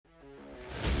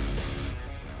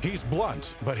He's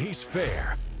blunt, but he's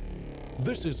fair.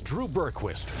 This is Drew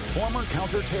Berquist, former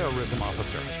counterterrorism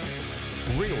officer,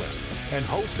 realist, and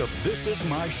host of This Is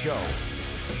My Show,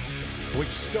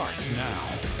 which starts now.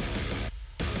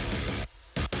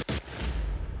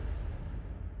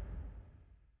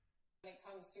 When it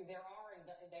comes to, there are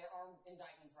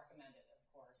indictments recommended, of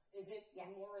course. Is it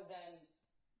more than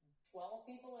 12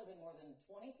 people? Is it more than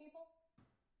 20 people?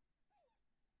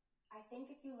 I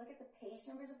think if you look at the page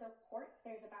numbers of the report,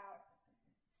 there's about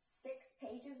 6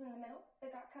 pages in the middle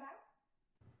that got cut out.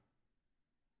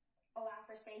 Allow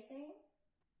for spacing.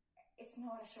 It's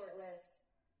not a short list.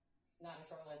 Not a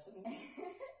short list.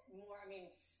 More, I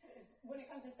mean, when it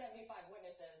comes to 75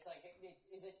 witnesses, like,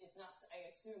 it's not,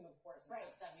 I assume, of course, it's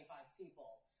not 75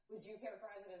 people. Would you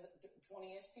characterize it as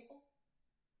 20-ish people?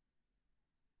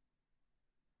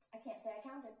 I can't say I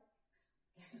counted.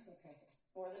 Okay.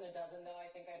 More than a dozen, though, I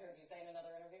think I heard you say in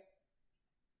another interview?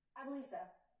 I believe so.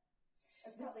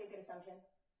 That's probably a good assumption.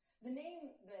 The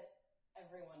name that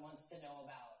everyone wants to know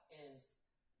about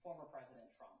is former President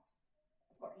Trump.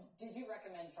 Of course. Did you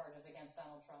recommend charges against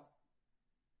Donald Trump?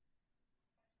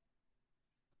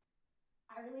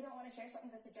 I really don't want to share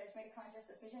something that the judge made a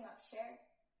conscious decision not to share.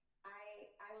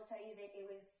 I will tell you that it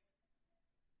was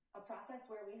a process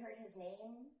where we heard his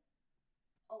name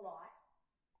a lot.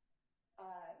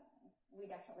 We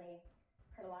definitely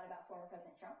heard a lot about former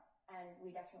President Trump, and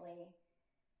we definitely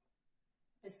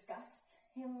discussed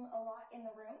him a lot in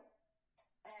the room.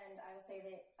 And I will say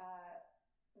that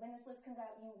when this list comes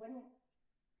out, you wouldn't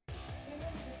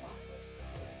just watch this.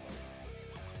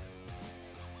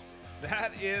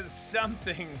 That is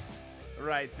something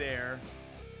right there.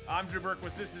 I'm Drew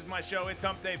Berquist. This is my show. It's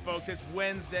Hump Day, folks. It's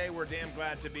Wednesday. We're damn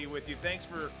glad to be with you. Thanks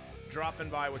for dropping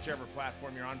by whichever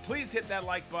platform you're on. Please hit that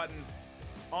like button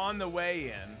on the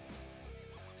way in.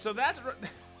 So that's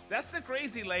the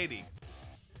crazy lady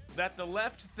that the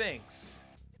left thinks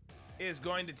is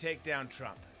going to take down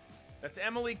Trump. That's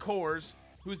Emily Kohrs,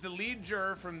 who's the lead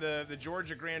juror from the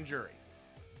Georgia grand jury.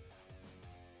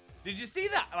 Did you see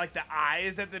that? Like the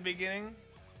eyes at the beginning?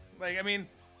 Like, I mean,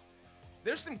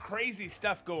 there's some crazy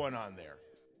stuff going on there.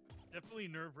 Definitely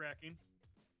nerve-wracking.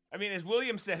 I mean, as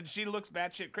William said, she looks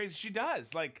batshit crazy. She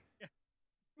does. Like,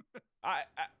 yeah.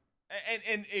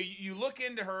 And you look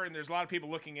into her, and there's a lot of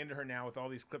people looking into her now with all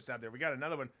these clips out there. We got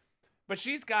another one. But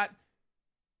she's got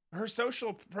her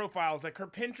social profiles, like her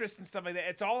Pinterest and stuff like that.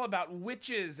 It's all about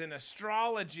witches and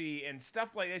astrology and stuff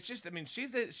like that. It's just, I mean,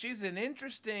 she's an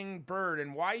interesting bird,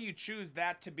 and why you choose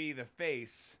that to be the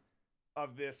face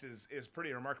of this is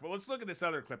pretty remarkable. Let's look at this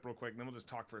other clip real quick, and then we'll just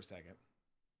talk for a second.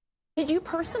 Did you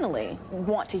personally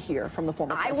want to hear from the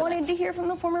former president? I wanted to hear from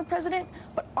the former president,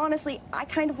 but honestly, I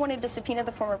kind of wanted to subpoena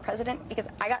the former president because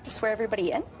I got to swear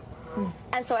everybody in.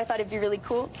 And so I thought it'd be really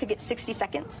cool to get 60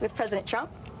 seconds with President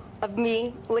Trump of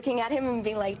me looking at him and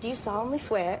being like, do you solemnly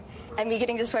swear? And me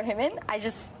getting to swear him in. I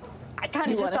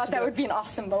kind of just thought that would be an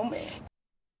awesome moment.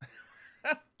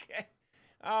 Okay.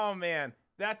 Oh, man.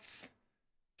 That's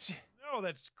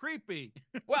creepy.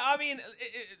 Well, I mean,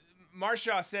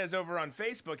 Marshaw says over on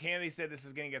Facebook, Hannity said this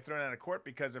is going to get thrown out of court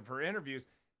because of her interviews.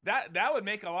 That would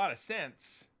make a lot of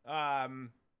sense.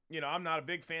 I'm not a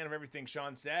big fan of everything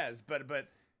Sean says, but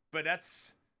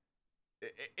that's,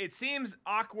 it seems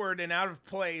awkward and out of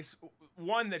place.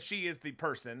 One, that she is the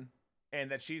person and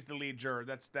that she's the lead juror.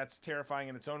 That's terrifying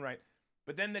in its own right.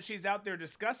 But then that she's out there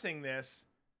discussing this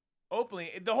openly.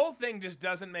 The whole thing just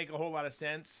doesn't make a whole lot of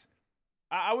sense.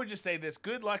 I would just say this.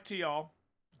 Good luck to y'all.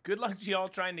 Good luck to y'all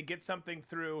trying to get something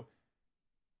through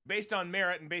based on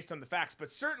merit and based on the facts,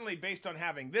 but certainly based on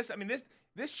having this. I mean,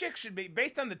 this chick should be,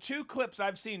 based on the 2 clips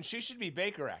I've seen, she should be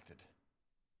Baker acted.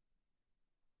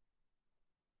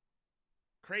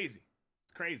 Crazy.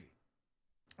 It's crazy.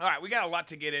 All right, we got a lot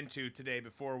to get into today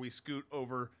before we scoot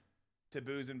over to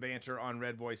Booze and Banter on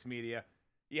Red Voice Media.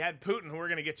 You had Putin, who we're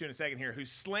going to get to in a second here, who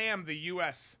slammed the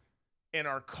U.S. in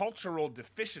our cultural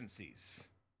deficiencies,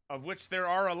 of which there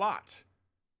are a lot.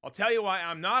 I'll tell you why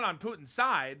I'm not on Putin's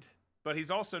side, but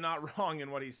he's also not wrong in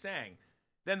what he's saying.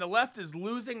 Then the left is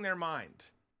losing their mind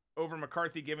over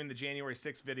McCarthy giving the January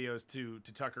 6th videos to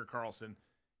Tucker Carlson.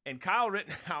 And Kyle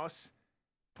Rittenhouse,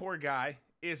 poor guy,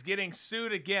 is getting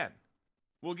sued again.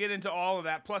 We'll get into all of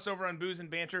that. Plus, over on Booze and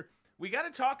Banter, we got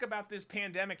to talk about this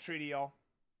pandemic treaty, y'all.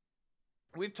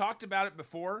 We've talked about it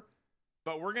before,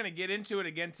 but we're going to get into it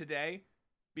again today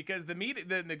because the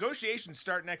negotiations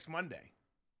start next Monday.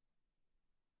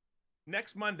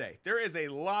 Next Monday. There is a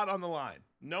lot on the line.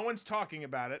 No one's talking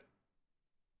about it.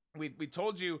 We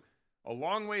told you a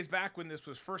long ways back when this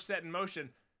was first set in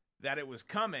motion that it was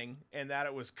coming and that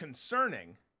it was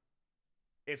concerning.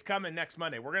 It's coming next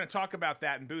Monday. We're going to talk about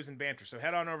that in Booze and Banter, so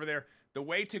head on over there. The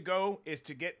way to go is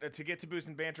to get to Booze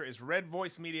and Banter is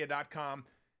redvoicemedia.com.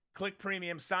 Click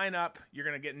premium, sign up. You're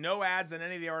going to get no ads on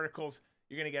any of the articles.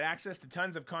 You're going to get access to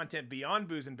tons of content beyond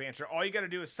Booze and Banter. All you got to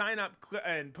do is sign up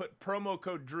and put promo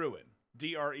code DREW,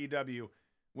 D-R-E-W,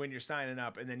 when you're signing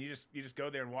up, and then you just go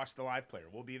there and watch the live player.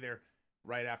 We'll be there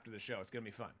right after the show. It's going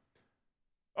to be fun.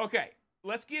 Okay,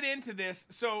 let's get into this.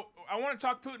 So I want to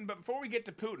talk Putin, but before we get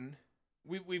to Putin,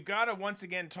 we've got to once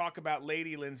again talk about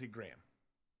Lady Lindsey Graham,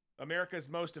 America's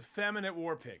most effeminate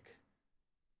war pig,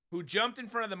 who jumped in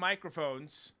front of the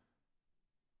microphones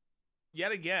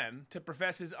yet again to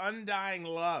profess his undying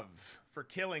love for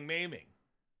killing, maiming,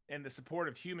 and the support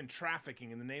of human trafficking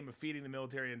in the name of feeding the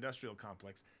military-industrial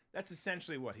complex. That's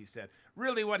essentially what he said.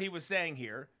 Really what he was saying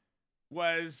here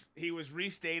was he was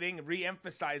restating,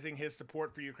 re-emphasizing his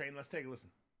support for Ukraine. Let's take a listen.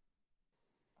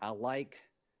 I like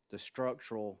the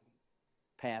structural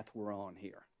path we're on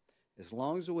here. As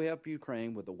long as we help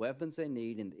Ukraine with the weapons they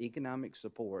need and the economic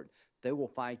support, they will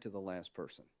fight to the last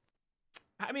person.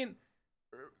 I mean,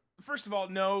 first of all,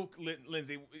 no,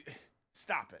 Lindsey,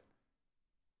 stop it.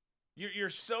 You're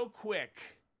so quick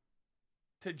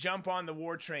to jump on the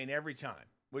war train every time,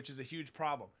 which is a huge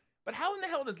problem. But how in the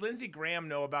hell does Lindsey Graham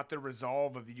know about the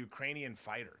resolve of the Ukrainian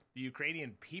fighter, the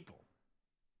Ukrainian people?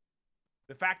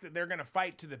 The fact that they're going to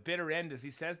fight to the bitter end, as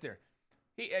he says there.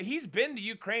 He's been to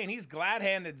Ukraine. He's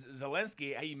glad-handed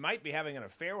Zelensky. He might be having an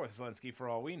affair with Zelensky for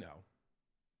all we know.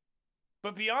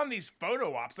 But beyond these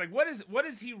photo ops, like what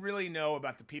does he really know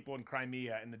about the people in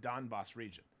Crimea and the Donbass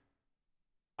region?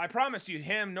 I promise you,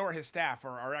 him nor his staff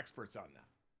are experts on that.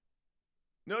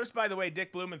 Notice, by the way,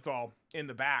 Dick Blumenthal in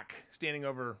the back, standing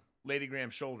over Lady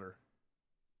Graham's shoulder.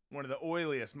 One of the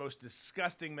oiliest, most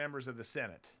disgusting members of the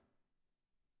Senate.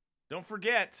 Don't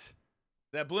forget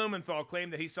that Blumenthal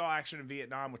claimed that he saw action in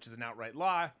Vietnam, which is an outright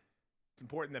lie. It's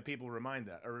important that people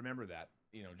remember that.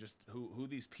 You know, just who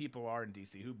these people are in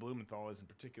D.C., who Blumenthal is in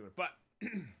particular. But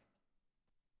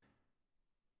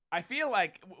I feel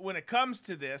like when it comes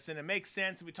to this, and it makes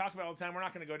sense, we talk about it all the time, we're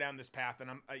not going to go down this path, and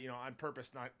I'm on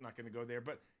purpose not going to go there,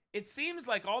 but it seems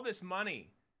like all this money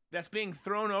that's being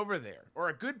thrown over there, or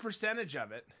a good percentage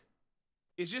of it,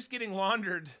 is just getting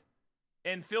laundered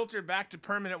and filtered back to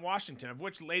permanent Washington, of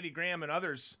which Lady Graham and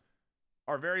others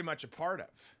are very much a part of.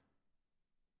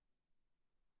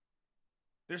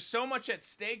 There's so much at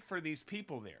stake for these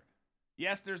people there.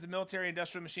 Yes, there's the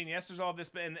military-industrial machine. Yes, there's all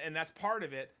this, and that's part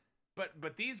of it.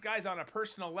 But these guys on a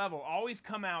personal level always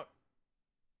come out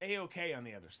A-okay on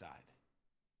the other side.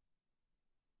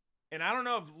 And I don't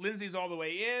know if Lindsey's all the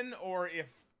way in, or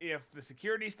if the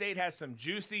security state has some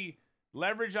juicy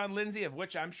leverage on Lindsey, of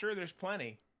which I'm sure there's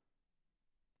plenty.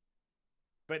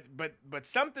 But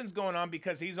something's going on,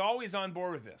 because he's always on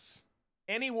board with this.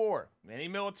 Any war, any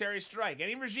military strike,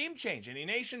 any regime change, any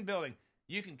nation building,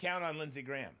 you can count on Lindsey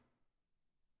Graham.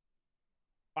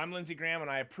 I'm Lindsey Graham, and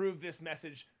I approve this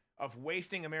message of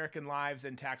wasting American lives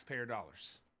and taxpayer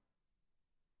dollars.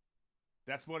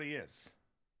 That's what he is.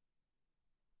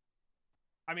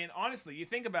 I mean, honestly, you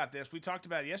think about this. We talked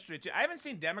about it yesterday, too. I haven't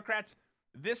seen Democrats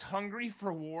this hungry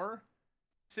for war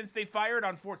since they fired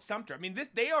on Fort Sumter. I mean,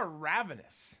 they are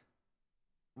ravenous.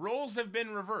 Roles have been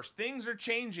reversed. Things are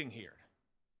changing here.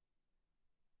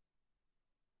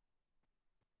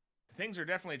 Things are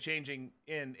definitely changing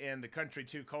in the country,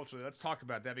 too, culturally. Let's talk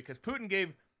about that, because Putin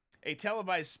gave a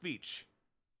televised speech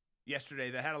yesterday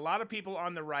that had a lot of people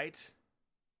on the right,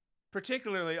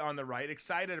 particularly on the right,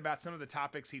 excited about some of the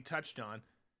topics he touched on.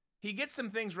 He gets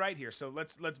some things right here, so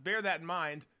let's bear that in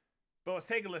mind. But let's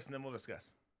take a listen, then we'll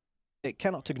discuss. It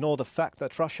cannot ignore the fact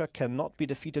that Russia cannot be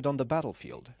defeated on the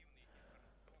battlefield.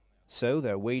 So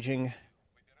they're waging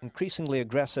increasingly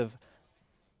aggressive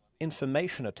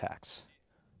information attacks.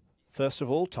 First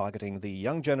of all, targeting the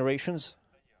young generations,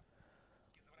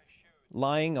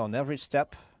 lying on every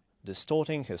step,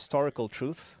 distorting historical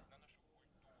truth,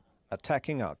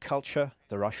 attacking our culture,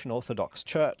 the Russian Orthodox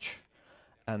Church,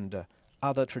 and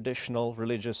other traditional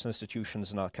religious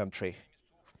institutions in our country.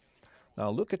 Now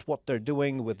look at what they're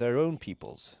doing with their own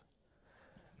peoples.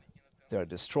 They're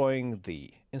destroying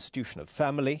the institution of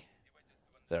family,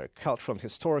 their cultural and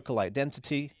historical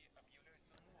identity,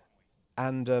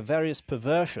 and various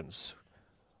perversions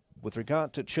with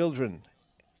regard to children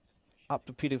up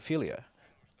to pedophilia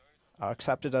are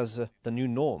accepted as the new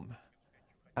norm,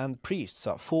 and priests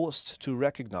are forced to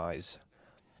recognize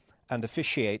and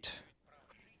officiate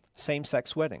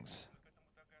same-sex weddings.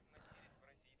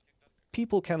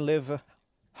 People can live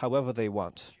however they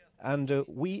want, and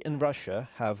we in Russia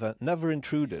have never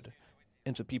intruded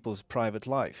into people's private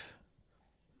life,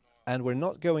 and we're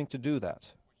not going to do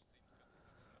that.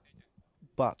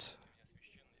 But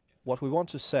what we want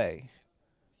to say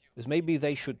is maybe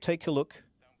they should take a look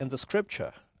in the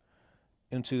scripture,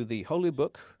 into the holy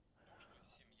book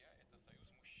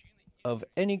of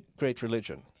any great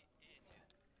religion.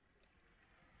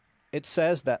 It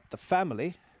says that the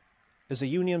family is a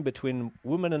union between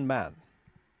woman and man.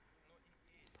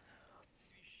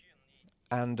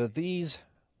 And these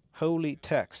holy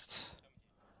texts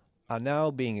are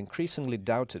now being increasingly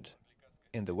doubted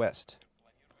in the West.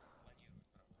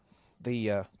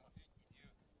 The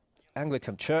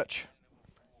Anglican Church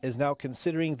is now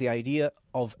considering the idea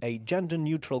of a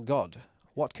gender-neutral God.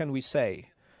 What can we say?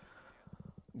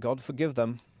 God forgive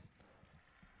them.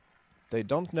 They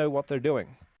don't know what they're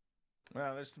doing.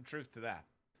 Well, there's some truth to that.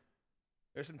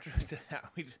 There's some truth to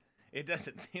that. It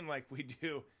doesn't seem like we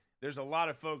do. There's a lot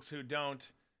of folks who don't.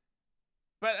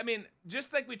 But, I mean,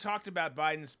 just like we talked about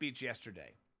Biden's speech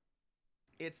yesterday,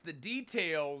 it's the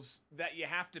details that you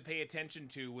have to pay attention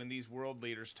to when these world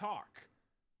leaders talk.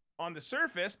 On the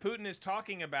surface, Putin is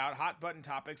talking about hot-button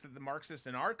topics that the Marxists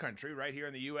in our country, right here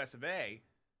in the U.S. of A.,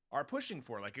 are pushing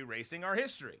for, like erasing our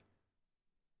history.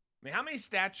 I mean, how many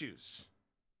statues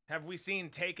have we seen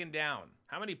taken down?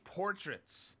 How many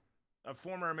portraits of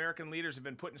former American leaders have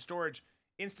been put in storage?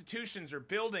 Institutions or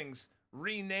buildings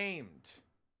renamed.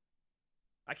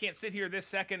 I can't sit here this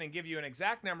second and give you an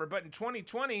exact number, but in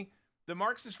 2020, the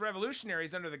Marxist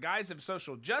revolutionaries, under the guise of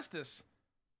social justice,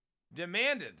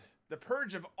 demanded the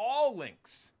purge of all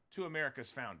links to America's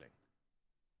founding.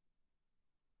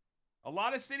 A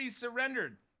lot of cities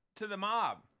surrendered to the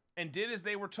mob and did as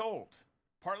they were told,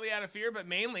 partly out of fear, but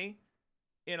mainly,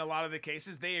 in a lot of the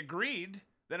cases, they agreed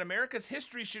that America's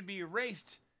history should be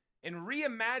erased and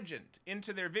reimagined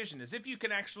into their vision, as if you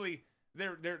can actually,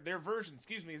 their version,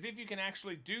 as if you can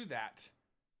actually do that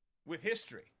with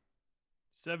history.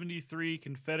 73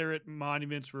 Confederate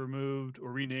monuments were removed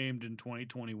or renamed in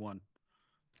 2021.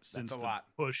 Since the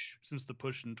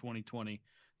push in 2020.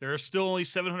 There are still only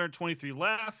 723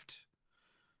 left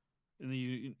in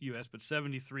the U.S., but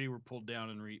 73 were pulled down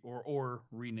and or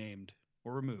renamed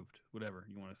or removed, whatever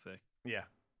you want to say. Yeah,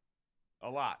 a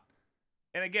lot.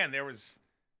 And again, there was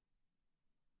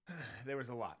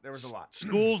a lot.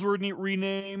 Schools were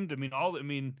renamed.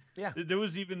 Yeah. There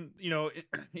was even,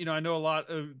 I know a lot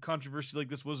of controversy like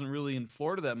this wasn't really in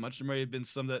Florida that much. There might have been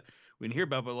some that we didn't hear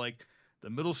about, but like the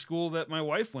middle school that my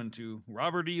wife went to,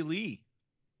 Robert E. Lee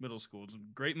Middle School. It's a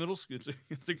great middle school.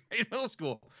 It's a great middle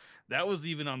school. That was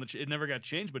even on it never got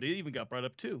changed, but it even got brought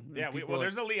up too. Yeah,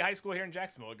 there's a Lee High School here in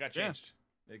Jacksonville. It got changed.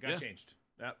 Yeah. It got changed.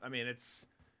 I mean, it's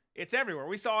everywhere.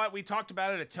 We saw it. We talked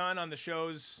about it a ton on the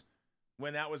shows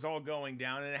when that was all going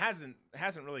down, and it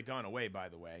hasn't really gone away, by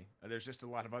the way. There's just a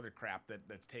lot of other crap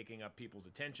that's taking up people's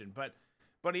attention. But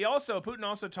Putin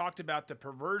also talked about the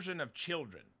perversion of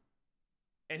children.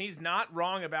 And he's not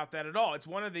wrong about that at all. It's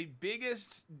one of the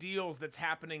biggest deals that's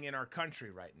happening in our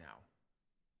country right now.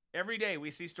 Every day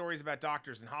we see stories about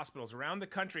doctors and hospitals around the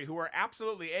country who are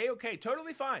absolutely A-okay,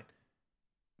 totally fine,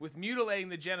 with mutilating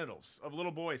the genitals of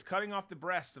little boys, cutting off the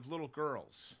breasts of little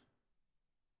girls.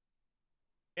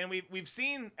 And we've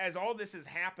seen as all this is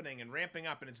happening and ramping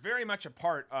up, and it's very much a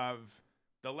part of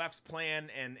the left's plan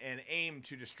and aim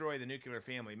to destroy the nuclear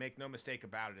family. Make no mistake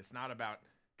about it. It's not about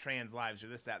trans lives or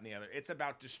this, that, and the other. It's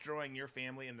about destroying your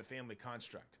family and the family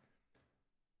construct.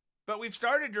 But we've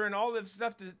started during all this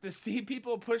stuff to see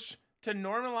people push to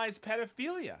normalize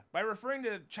pedophilia by referring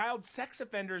to child sex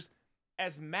offenders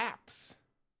as MAPs,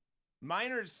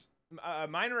 minor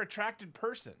attracted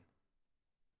person.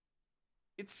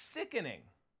 It's sickening.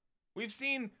 We've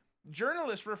seen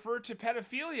journalists refer to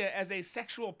pedophilia as a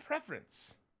sexual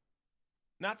preference,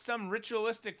 not some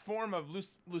ritualistic form of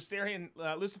Luciferian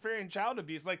child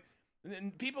abuse. Like,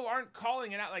 people aren't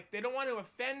calling it out. Like, they don't want to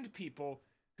offend people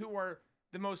who are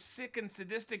the most sick and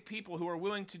sadistic people who are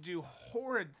willing to do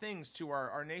horrid things to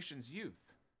our nation's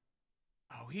youth.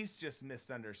 Oh, he's just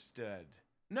misunderstood.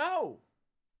 No.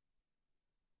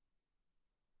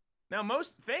 Now,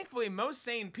 thankfully, most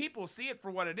sane people see it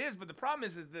for what it is, but the problem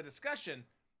is the discussion.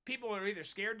 People are either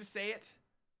scared to say it,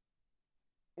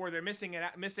 or they're missing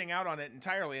out on it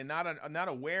entirely and not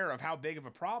aware of how big of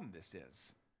a problem this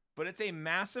is. But it's a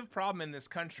massive problem in this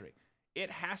country. It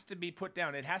has to be put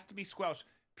down. It has to be squelched.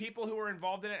 People who are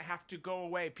involved in it have to go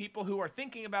away. People who are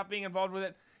thinking about being involved with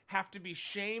it have to be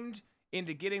shamed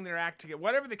into getting their act together,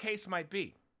 whatever the case might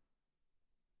be.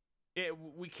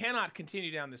 We cannot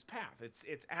continue down this path.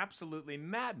 It's absolutely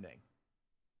maddening.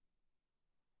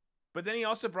 But then he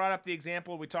also brought up the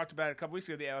example we talked about a couple weeks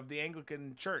ago of the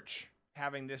Anglican Church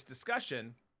having this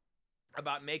discussion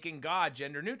about making God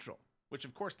gender neutral, which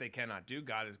of course they cannot do.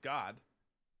 God is God.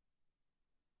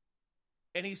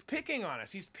 And he's picking on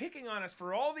us. He's picking on us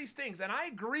for all these things. And I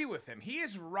agree with him. He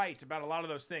is right about a lot of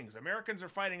those things. Americans are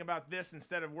fighting about this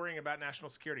instead of worrying about national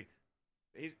security.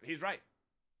 He's right.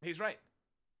 He's right.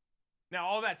 Now,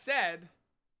 all that said,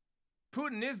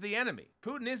 Putin is the enemy.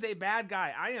 Putin is a bad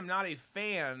guy. I am not a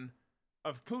fan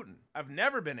of Putin. I've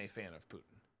never been a fan of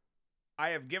Putin. I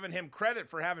have given him credit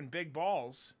for having big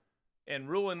balls and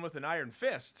ruling with an iron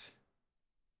fist.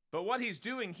 But what he's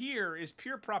doing here is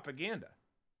pure propaganda.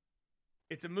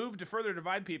 It's a move to further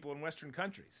divide people in Western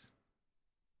countries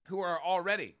who are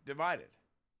already divided.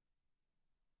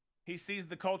 He sees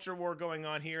the culture war going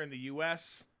on here in the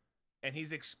U.S., and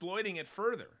he's exploiting it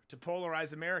further to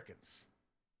polarize Americans,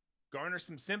 garner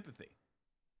some sympathy.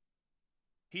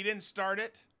 He didn't start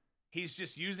it. He's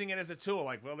just using it as a tool.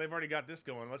 Like, well, they've already got this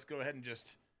going. Let's go ahead and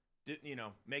just,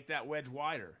 make that wedge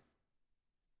wider.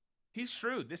 He's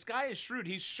shrewd. This guy is shrewd.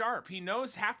 He's sharp. He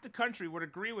knows half the country would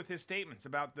agree with his statements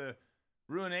about the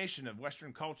ruination of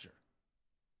Western culture.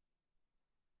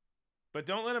 But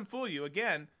don't let him fool you.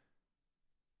 Again,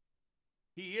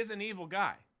 he is an evil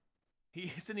guy.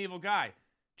 He is an evil guy.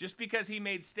 Just because he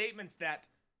made statements that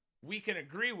we can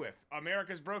agree with.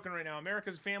 America's broken right now.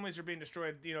 America's families are being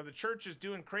destroyed. The church is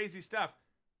doing crazy stuff.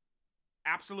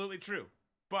 Absolutely true.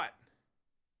 But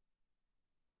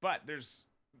there's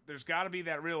got to be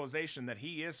that realization that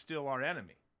he is still our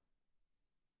enemy.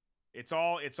 It's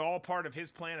all part of his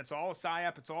plan. It's all a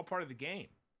psyop. It's all part of the game.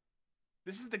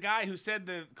 This is the guy who said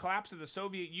the collapse of the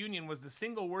Soviet Union was the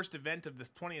single worst event of the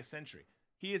 20th century.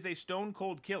 He is a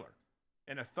stone-cold killer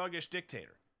and a thuggish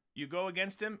dictator. You go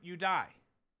against him, you die.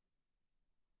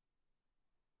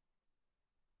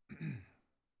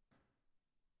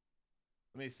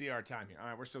 Let me see our time here. All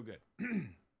right, we're still good.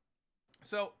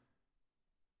 So,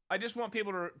 I just want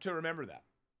people to remember that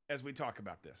as we talk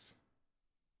about this.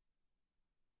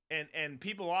 And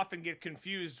people often get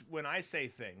confused when I say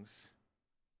things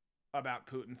about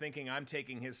Putin, thinking I'm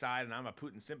taking his side and I'm a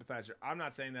Putin sympathizer. I'm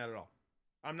not saying that at all.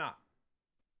 I'm not.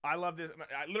 I love this.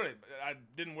 I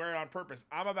didn't wear it on purpose.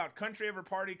 I'm about country over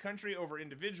party, country over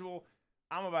individual.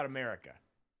 I'm about America.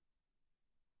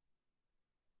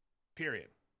 Period.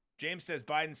 James says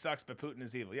Biden sucks, but Putin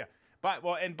is evil. Yeah.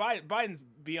 Biden's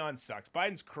beyond sucks.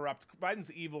 Biden's corrupt.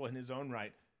 Biden's evil in his own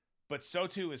right, but so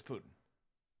too is Putin.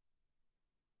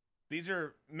 These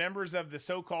are members of the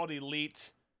so-called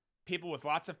elite, people with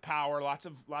lots of power, lots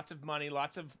of money,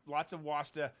 lots of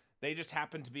wasta. They just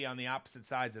happen to be on the opposite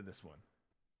sides of this one.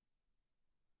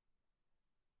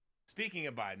 Speaking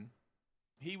of Biden,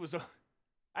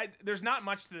 there's not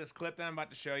much to this clip that I'm about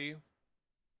to show you,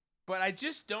 but I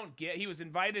just don't get. He was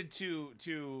invited to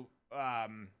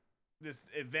this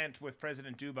event with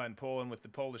President Duda in Poland with the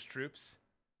Polish troops,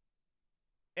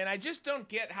 and I just don't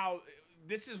get how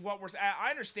this is what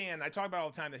I understand. I talk about all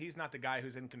the time that he's not the guy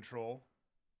who's in control,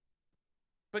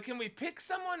 but can we pick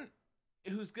someone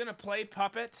who's gonna play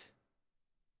puppet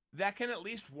that can at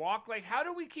least walk? Like, how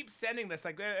do we keep sending this?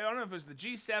 Like, I don't know if it was the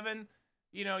G7,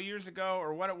 years ago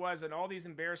or what it was, and all these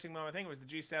embarrassing moments. I think it was the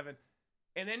G7.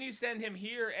 And then you send him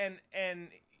here, and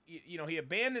he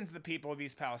abandons the people of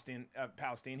East Palestine.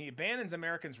 He abandons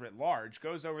Americans writ large,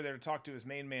 goes over there to talk to his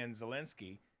main man,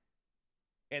 Zelensky.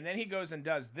 And then he goes and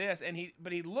does this,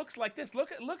 but he looks like this.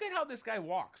 Look at how this guy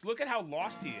walks. Look at how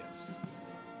lost he is.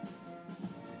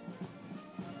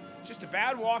 Just a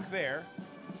bad walk there.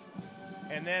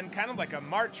 And then kind of like a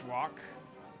march walk.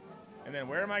 And then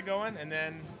where am I going? And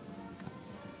then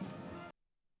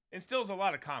instills a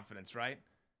lot of confidence, right?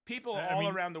 People all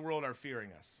around the world are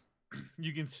fearing us.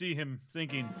 You can see him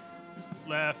thinking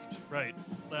left, right.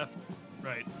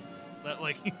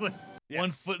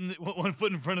 Yes. One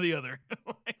foot in front of the other.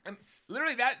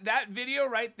 Literally that video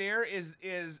right there is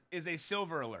a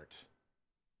silver alert.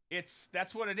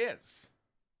 That's what it is.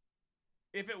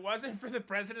 If it wasn't for the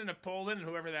president of Poland and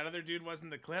whoever that other dude was in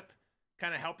the clip,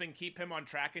 kind of helping keep him on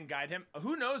track and guide him,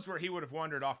 who knows where he would have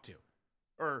wandered off to,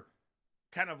 or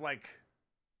kind of like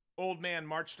old man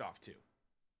marched off to.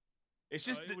 It's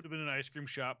just it would have been an ice cream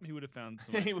shop. He would have found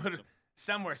some. He would have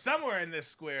somewhere in this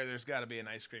square. There's got to be an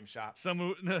ice cream shop.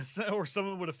 Someone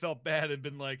would have felt bad and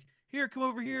been like, "Here, come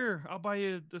over here. I'll buy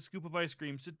you a scoop of ice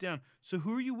cream. Sit down." So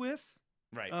who are you with?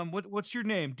 Right. What's your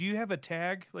name? Do you have a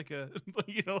tag? Like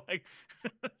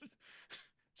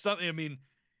something. I mean,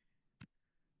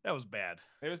 that was bad.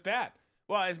 It was bad.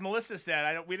 Well, as Melissa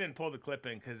said, we didn't pull the clip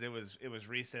in because it was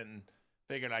recent and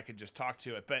figured I could just talk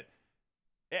to it. But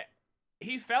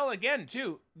he fell again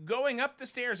too, going up the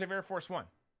stairs of Air Force One.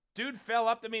 Dude fell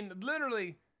up. I mean,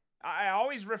 literally. I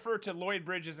always refer to Lloyd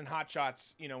Bridges in Hot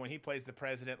Shots, when he plays the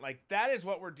president. Like, that is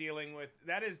what we're dealing with.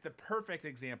 That is the perfect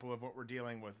example of what we're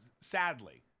dealing with,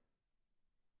 sadly.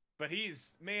 But he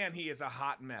is a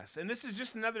hot mess. And this is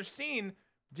just another scene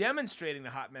demonstrating the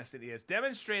hot mess that he is,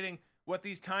 demonstrating what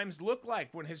these times look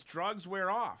like when his drugs wear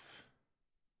off.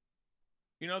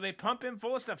 You know, they pump him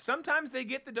full of stuff. Sometimes they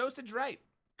get the dosage right.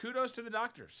 Kudos to the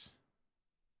doctors.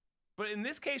 But in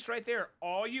this case right there,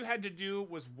 all you had to do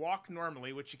was walk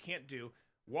normally, which you can't do.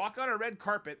 Walk on a red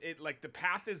carpet. The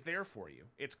path is there for you.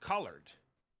 It's colored.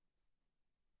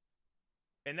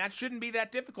 And that shouldn't be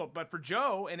that difficult. But for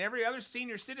Joe and every other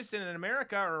senior citizen in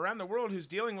America or around the world who's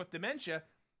dealing with dementia,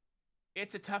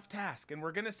 it's a tough task. And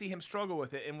we're going to see him struggle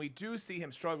with it. And we do see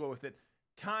him struggle with it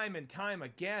time and time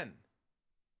again.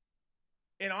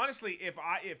 And honestly,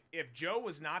 if Joe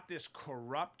was not this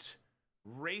corrupt,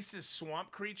 racist swamp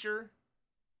creature,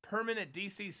 permanent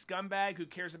DC scumbag who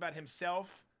cares about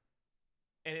himself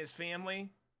and his family,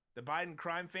 the Biden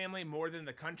crime family, more than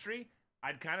the country,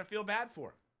 I'd kind of feel bad for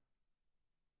him.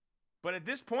 But at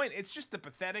this point, it's just the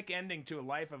pathetic ending to a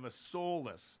life of a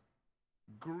soulless,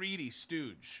 greedy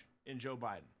stooge in Joe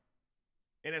Biden.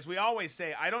 And as we always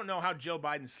say, I don't know how Jill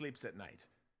Biden sleeps at night.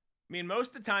 I mean,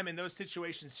 most of the time in those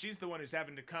situations, she's the one who's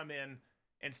having to come in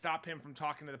and stop him from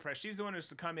talking to the press. She's the one who's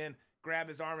to come in, grab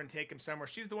his arm, and take him somewhere.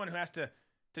 She's the one who has to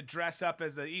dress up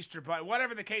as the Easter Bunny,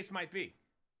 whatever the case might be.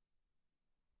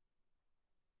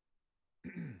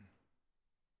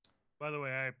 By the way,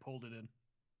 I pulled it in.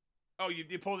 Oh,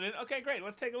 you pulled it in? Okay, great.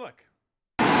 Let's take a look.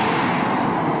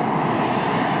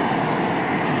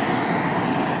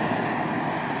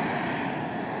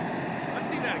 Let's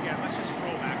see that again. Let's just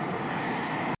scroll back a little bit.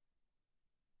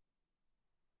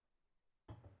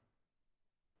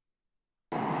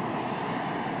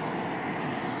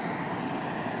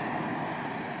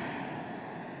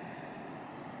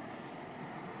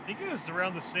 I think it was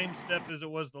around the same step as it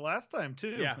was the last time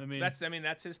too. Yeah,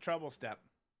 that's his trouble step.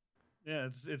 Yeah,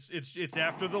 it's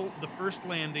after the first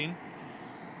landing.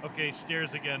 Okay,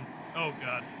 stairs again. Oh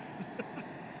God.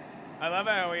 I love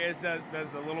how he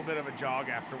does the little bit of a jog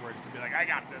afterwards to be like, I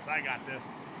got this.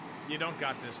 You don't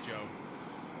got this, Joe.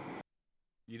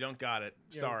 You don't got it.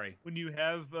 Yeah, sorry. When you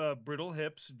have brittle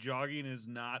hips, jogging is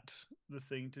not the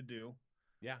thing to do.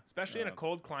 Yeah, especially in a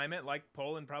cold climate like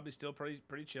Poland, probably still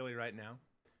pretty chilly right now.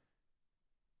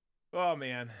 Oh,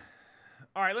 man.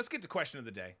 All right, let's get to question of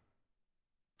the day.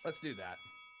 Let's do that.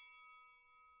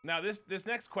 Now, this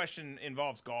next question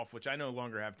involves golf, which I no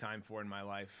longer have time for in my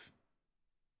life.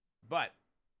 But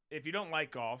if you don't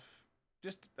like golf,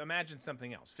 just imagine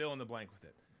something else. Fill in the blank with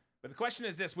it. But the question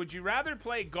is this. Would you rather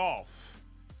play golf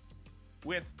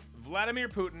with Vladimir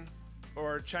Putin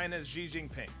or China's Xi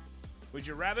Jinping? Would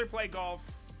you rather play golf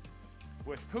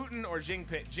with Putin or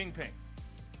Jinping?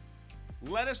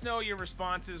 Let us know your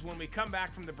responses when we come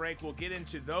back from the break. We'll get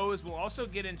into those. We'll also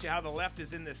get into how the left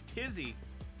is in this tizzy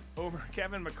over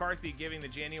Kevin McCarthy giving the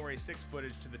January 6th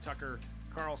footage to the Tucker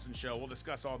Carlson show. We'll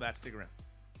discuss all that. Stick around.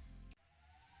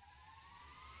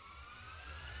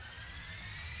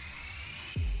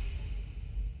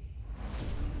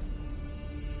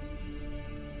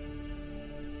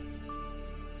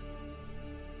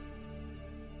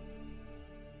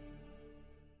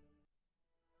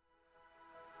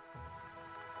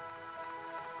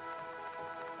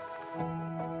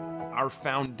 Our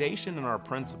foundation and our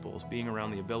principles being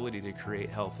around the ability to create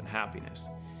health and happiness.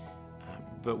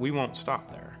 But we won't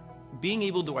stop there. Being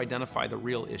able to identify the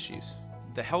real issues,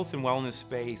 the health and wellness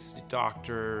space,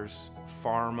 doctors,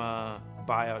 pharma,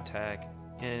 biotech,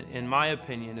 in my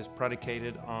opinion, is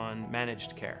predicated on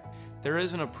managed care. There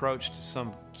is an approach to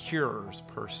some cures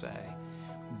per se,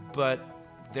 but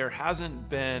there hasn't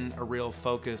been a real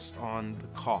focus on the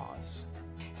cause.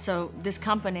 So this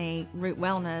company, Root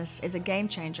Wellness, is a game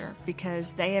changer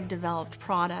because they have developed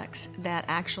products that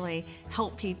actually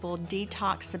help people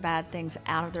detox the bad things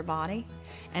out of their body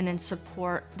and then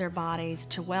support their bodies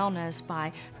to wellness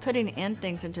by putting in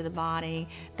things into the body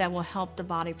that will help the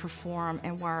body perform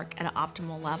and work at an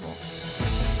optimal level.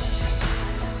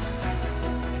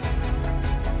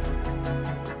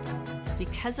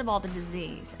 Because of all the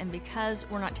disease and because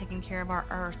we're not taking care of our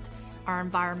earth, our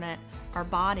environment, our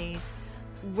bodies,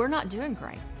 we're not doing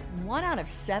great. 1 out of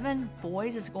 7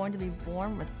 boys is going to be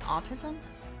born with autism.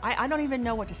 I don't even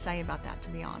know what to say about that, to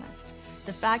be honest.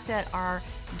 The fact that our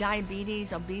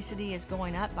diabetes, obesity is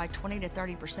going up by 20 to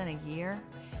 30% a year,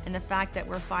 and the fact that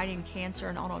we're fighting cancer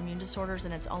and autoimmune disorders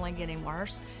and it's only getting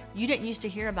worse. You didn't used to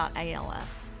hear about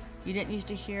ALS. You didn't used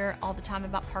to hear all the time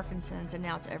about Parkinson's, and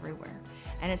now it's everywhere.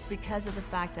 And it's because of the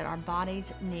fact that our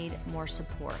bodies need more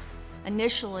support.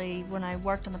 Initially, when I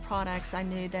worked on the products, I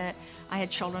knew that I had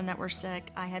children that were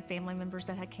sick, I had family members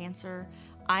that had cancer,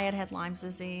 I had Lyme's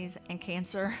disease and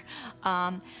cancer.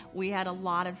 We had a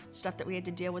lot of stuff that we had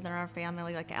to deal with in our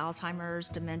family, like Alzheimer's,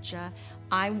 dementia.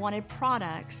 I wanted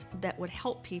products that would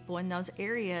help people in those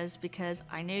areas because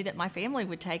I knew that my family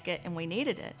would take it and we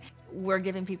needed it. We're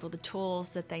giving people the tools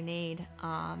that they need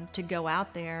to go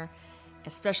out there,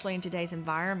 especially in today's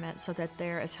environment, so that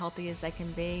they're as healthy as they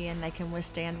can be and they can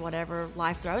withstand whatever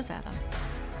life throws at them.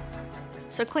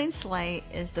 So Clean Slate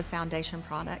is the foundation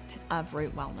product of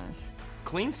Root Wellness.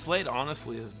 Clean Slate,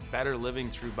 honestly, is better living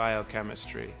through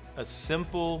biochemistry. A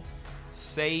simple,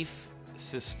 safe,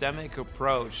 systemic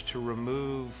approach to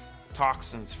remove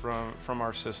toxins from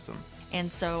our system. And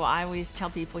so I always tell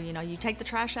people, you take the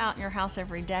trash out in your house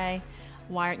every day.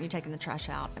 Why aren't you taking the trash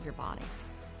out of your body?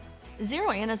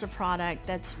 Zero In is a product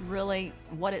that's really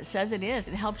what it says it is.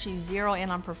 It helps you zero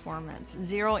in on performance,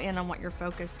 zero in on what you're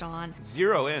focused on.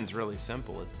 Zero In's really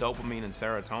simple. It's dopamine and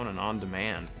serotonin on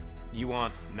demand. You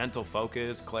want mental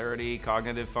focus, clarity,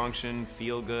 cognitive function,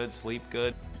 feel good, sleep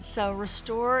good. So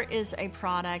Restore is a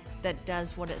product that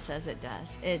does what it says it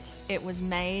does. It was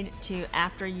made to,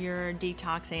 after you're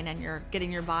detoxing and you're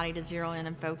getting your body to zero in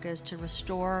and focus, to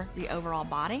restore the overall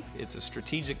body. It's a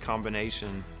strategic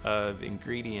combination of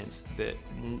ingredients that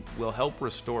will help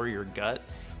restore your gut,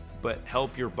 but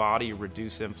help your body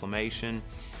reduce inflammation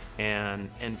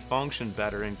and function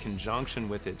better in conjunction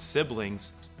with its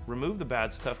siblings. Remove the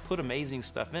bad stuff, put amazing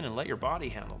stuff in, and let your body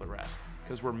handle the rest.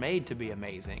 Because we're made to be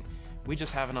amazing. We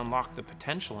just haven't unlocked the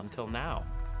potential until now.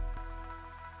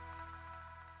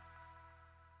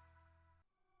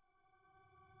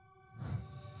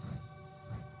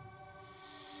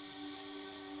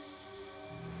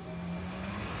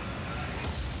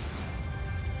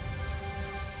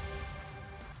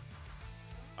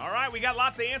 All right, we got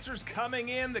lots of answers coming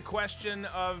in. The question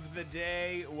of the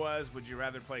day was, would you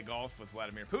rather play golf with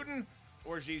Vladimir Putin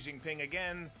or Xi Jinping?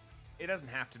 Again, it doesn't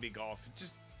have to be golf.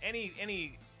 Just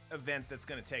any event that's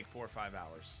going to take 4 or 5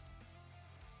 hours.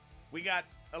 We got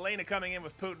Elena coming in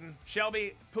with Putin.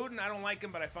 Shelby, Putin, I don't like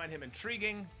him, but I find him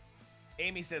intriguing.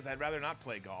 Amy says, I'd rather not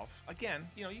play golf. Again,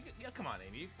 come on,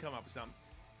 Amy, you can come up with something.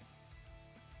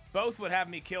 Both would have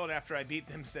me killed after I beat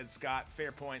them, said Scott.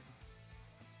 Fair point.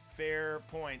 Fair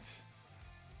point.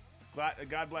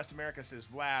 God bless America, says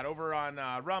Vlad. Over on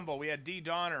Rumble, we had D.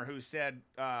 Donner, who said,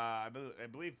 I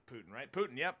believe Putin, right?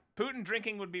 Putin, yep. Putin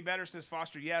drinking would be better, says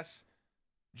Foster. Yes.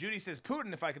 Judy says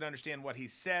Putin, if I could understand what he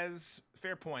says.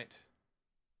 Fair point.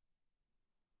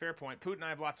 Fair point. Putin, I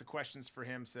have lots of questions for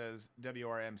him, says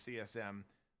WRMCSM.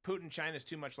 Putin, China's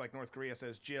too much like North Korea,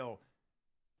 says Jill.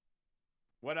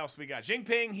 What else we got?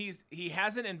 Jinping, he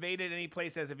hasn't invaded any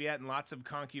place as of yet, and lots of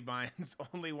concubines.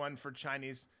 Only one for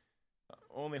Chinese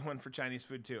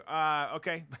food too.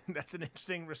 Okay, that's an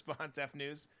interesting response. F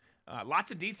News.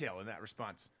 Lots of detail in that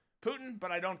response. Putin,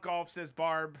 but I don't golf, says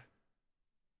Barb.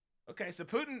 Okay, so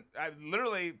Putin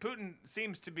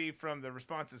seems to be, from the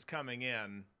responses coming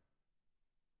in,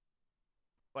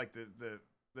 like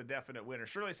the definite winner.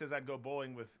 Shirley says I'd go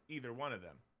bowling with either one of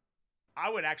them.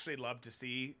 I would actually love to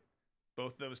see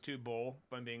both those two bowl,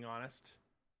 if I'm being honest.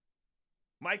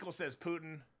 Michael says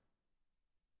Putin.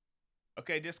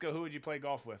 Okay, Disco, who would you play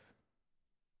golf with?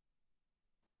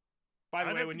 By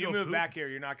the way, when you move Putin back here,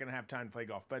 you're not going to have time to play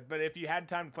golf. But if you had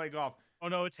time to play golf... Oh,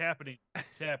 no, it's happening.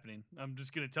 It's happening. I'm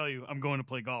just going to tell you, I'm going to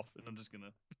play golf, and I'm just going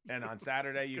to... And on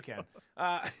Saturday, you can.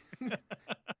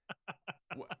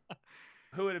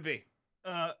 Who would it be?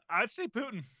 I'd say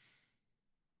Putin.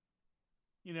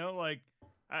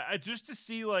 I just to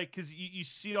see, because you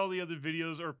see all the other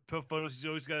videos or photos, he's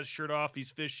always got his shirt off,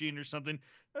 he's fishing or something.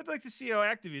 I'd like to see how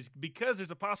active he is, because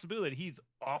there's a possibility that he's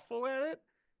awful at it,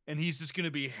 and he's just going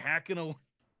to be hacking away.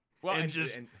 Well,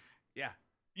 yeah.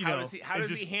 How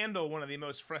does he handle one of the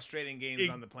most frustrating games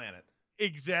on the planet?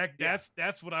 Exactly. Yeah.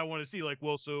 That's what I want to see.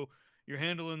 So you're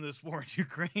handling this war in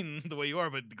Ukraine the way you are,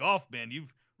 but the golf, man,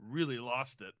 you've really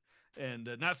lost it. And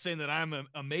not saying that I'm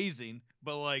amazing,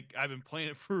 but I've been playing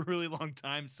it for a really long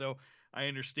time, so I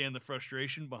understand the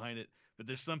frustration behind it. But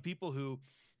there's some people who,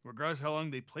 regardless of how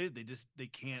long they played it, they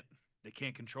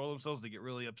can't control themselves. They get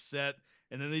really upset,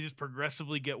 and then they just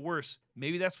progressively get worse.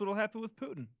 Maybe that's what'll happen with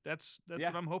Putin. That's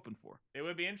what I'm hoping for. It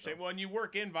would be interesting. So. Well, and you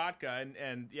work in vodka,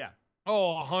 and yeah.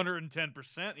 Oh,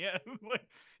 110%. Yeah.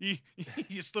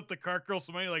 You slip the cart girl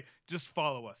somebody, just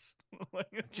follow us.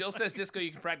 Jill says, Disco,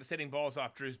 you can practice hitting balls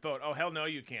off Drew's boat. Oh, hell no,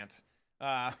 you can't.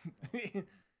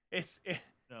 It's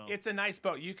a nice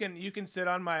boat. You can sit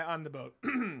on the boat.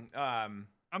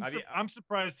 I'm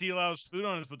surprised he allows food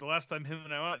on us, but the last time him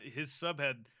and I went, his sub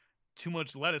had too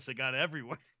much lettuce. It got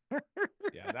everywhere.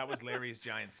 Yeah, that was Larry's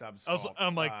giant subs.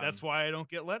 I'm like, that's why I don't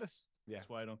get lettuce. Yeah. That's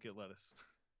why I don't get lettuce.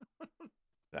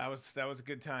 That was a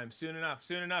good time. Soon enough.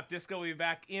 Disco will be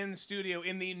back in studio,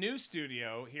 in the new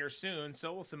studio here soon.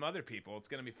 So will some other people. It's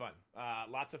going to be fun.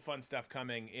 Lots of fun stuff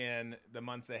coming in the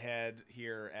months ahead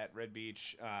here at Red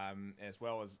Beach, as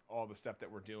well as all the stuff that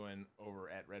we're doing over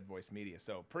at Red Voice Media.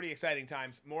 So pretty exciting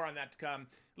times. More on that to come.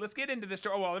 Let's get into this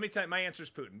story. Oh, well, let me tell you, my answer is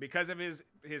Putin. Because of his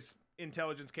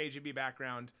intelligence KGB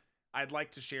background, I'd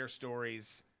like to share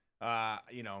stories. I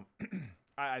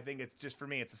think it's just, for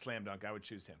me, it's a slam dunk. I would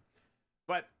choose him.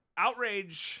 But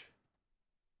outrage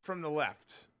from the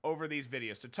left over these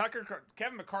videos. So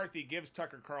Kevin McCarthy gives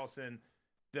Tucker Carlson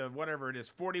the, whatever it is,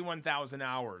 41,000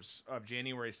 hours of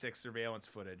January 6th surveillance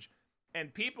footage.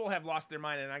 And people have lost their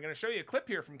mind. And I'm going to show you a clip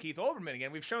here from Keith Olbermann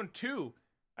again. We've shown 2,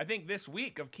 I think, this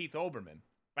week of Keith Olbermann.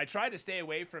 I try to stay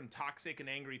away from toxic and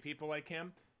angry people like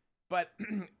him. But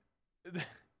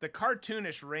the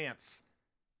cartoonish rants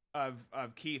of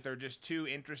Keith are just too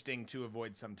interesting to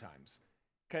avoid sometimes.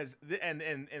 Because and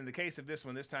in the case of this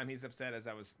one, this time he's upset, as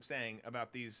I was saying,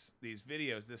 about these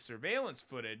videos, this surveillance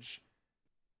footage.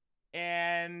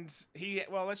 And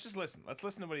let's just listen. Let's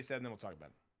listen to what he said, and then we'll talk about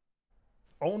it.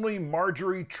 Only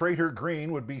Marjorie Trader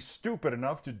Greene would be stupid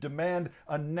enough to demand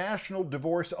a national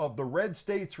divorce of the red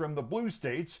states from the blue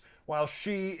states while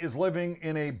she is living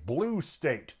in a blue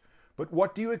state. But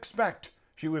what do you expect?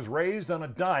 She was raised on a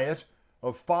diet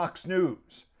of Fox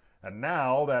News. And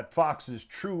now that Fox's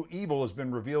true evil has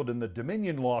been revealed in the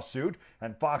Dominion lawsuit,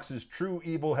 and Fox's true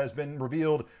evil has been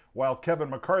revealed while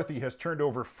Kevin McCarthy has turned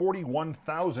over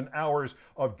 41,000 hours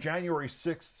of January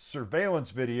 6th surveillance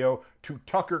video to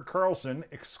Tucker Carlson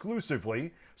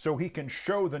exclusively, so he can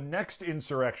show the next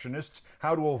insurrectionists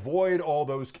how to avoid all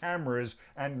those cameras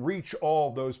and reach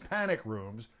all those panic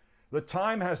rooms, the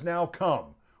time has now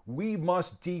come. We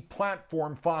must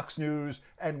deplatform Fox News,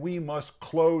 and we must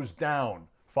close down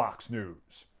Fox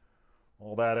News.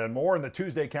 All that and more in the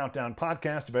Tuesday Countdown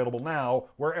podcast, available now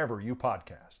wherever you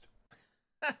podcast.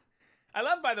 I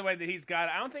love, by the way, that he's got,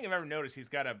 I don't think I've ever noticed, he's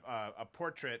got a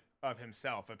portrait of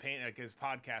himself, a paint, like his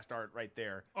podcast art right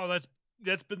there. Oh,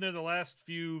 that's been there the last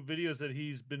few videos that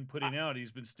he's been putting out.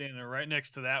 He's been standing right next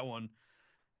to that one.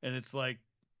 And it's like,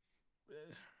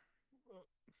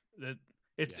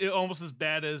 it's almost as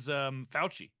bad as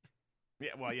Fauci. Yeah,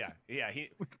 well, yeah.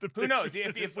 Who knows?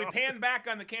 If we pan back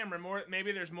on the camera more,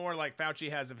 maybe there's more like Fauci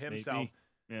has of himself.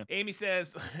 Yeah. Amy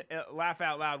says, laugh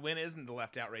out loud, when isn't the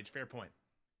left outrage? Fair point.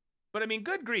 But I mean,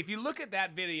 good grief. You look at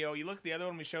that video, you look at the other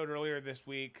one we showed earlier this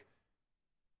week.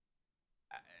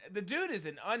 The dude is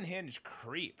an unhinged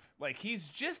creep. Like, he's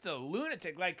just a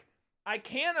lunatic. Like, I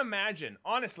can't imagine,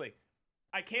 honestly,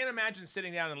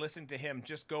 sitting down and listening to him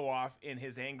just go off in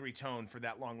his angry tone for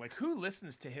that long. Like, who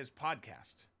listens to his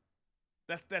podcast?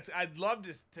 I'd love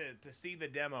to see the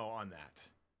demo on that.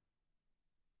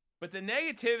 But the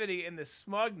negativity and the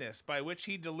smugness by which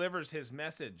he delivers his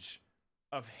message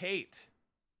of hate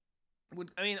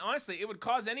honestly, it would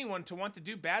cause anyone to want to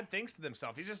do bad things to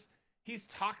themselves. He's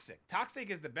toxic. Toxic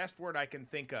is the best word I can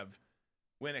think of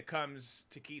when it comes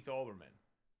to Keith Olbermann.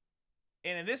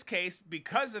 And in this case,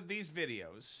 because of these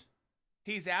videos,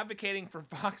 he's advocating for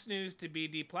Fox News to be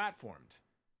deplatformed.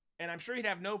 And I'm sure he'd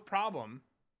have no problem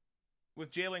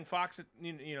with jailing Fox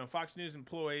News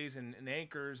employees and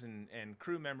anchors and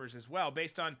crew members as well,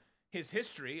 based on his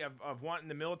history of wanting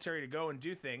the military to go and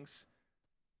do things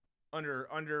under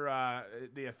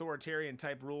the authoritarian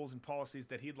type rules and policies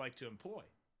that he'd like to employ.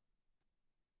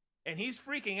 And he's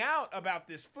freaking out about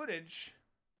this footage.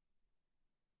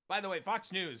 By the way,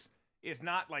 Fox News is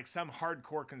not like some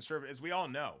hardcore conservative, as we all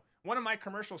know. One of my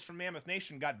commercials from Mammoth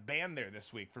Nation got banned there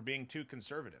this week for being too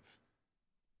conservative.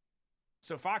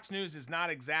 So Fox News is not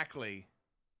exactly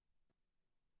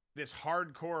this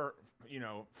hardcore,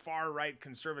 far-right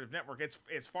conservative network.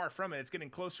 It's far from it. It's getting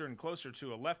closer and closer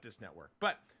to a leftist network.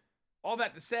 But all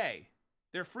that to say,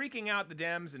 they're freaking out, the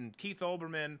Dems and Keith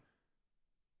Olbermann,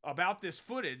 about this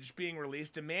footage being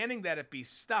released, demanding that it be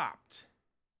stopped.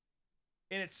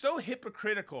 And it's so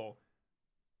hypocritical.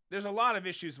 There's a lot of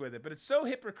issues with it, but it's so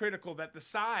hypocritical that the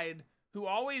side who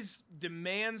always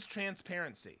demands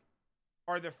transparency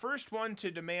are the first one to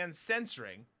demand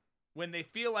censoring when they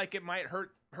feel like it might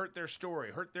hurt their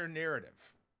story, hurt their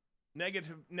narrative,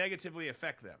 negatively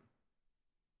affect them.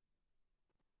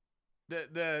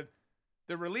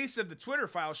 The release of the Twitter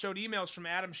file showed emails from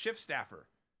Adam Schiff staffer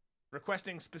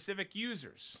requesting specific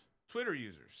users, Twitter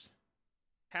users,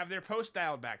 have their post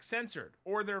dialed back, censored,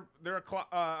 or their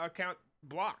account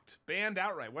blocked, banned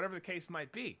outright, whatever the case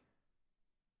might be.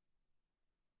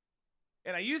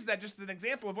 And I use that just as an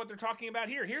example of what they're talking about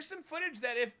here. Here's some footage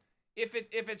that if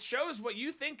it shows what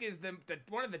you think is the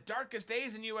one of the darkest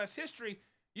days in U.S. history,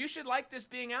 You should like this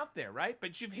being out there, right?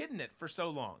 But you've hidden it for so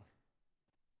long.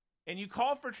 And you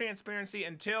call for transparency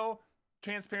until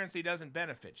transparency doesn't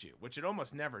benefit you, which it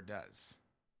almost never does.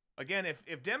 Again,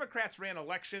 if Democrats ran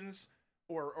elections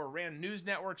or ran news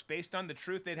networks based on the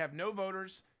truth, they'd have no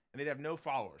voters and they'd have no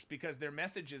followers because their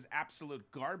message is absolute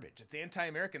garbage. It's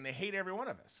anti-American. They hate every one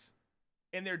of us.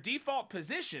 And their default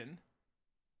position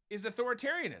is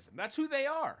authoritarianism. That's who they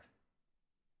are.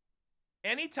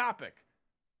 Any topic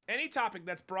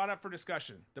that's brought up for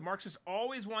discussion, the Marxist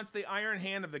always wants the iron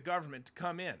hand of the government to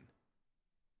come in.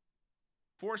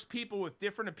 Force people with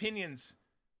different opinions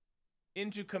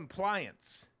into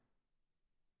compliance.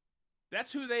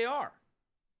 That's who they are.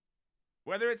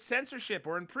 Whether it's censorship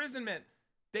or imprisonment,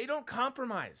 they don't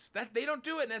compromise. They don't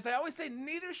do it. And as I always say,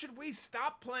 neither should we.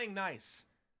 Stop playing nice.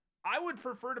 I would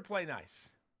prefer to play nice.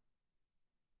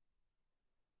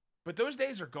 But those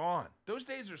days are gone. Those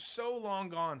days are so long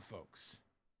gone, folks.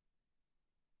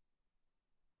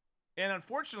 And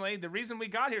unfortunately, the reason we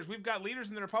got here is we've got leaders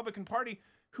in the Republican Party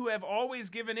who have always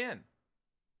given in.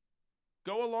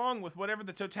 Go along with whatever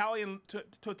the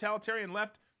totalitarian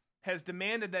left has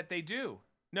demanded that they do.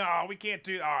 No, we can't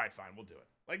do. All right, fine, we'll do it.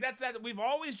 Like that. We've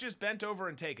always just bent over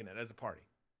and taken it as a party.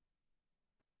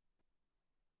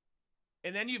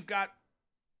 And then you've got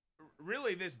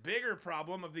really this bigger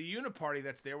problem of the uniparty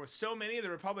that's there with so many of the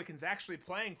Republicans actually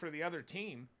playing for the other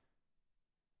team.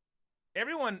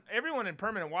 Everyone in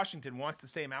permanent Washington wants the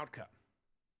same outcome.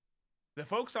 The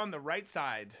folks on the right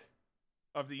side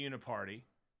of the uniparty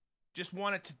just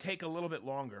want it to take a little bit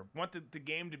longer, want the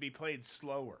game to be played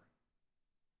slower.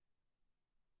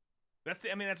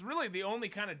 That's really the only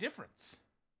kind of difference.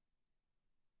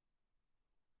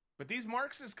 But these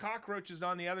Marxist cockroaches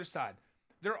on the other side,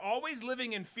 they're always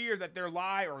living in fear that their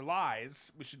lie or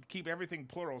lies, we should keep everything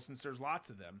plural since there's lots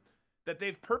of them, that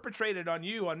they've perpetrated on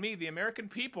you, on me, the American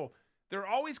people. They're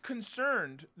always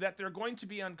concerned that they're going to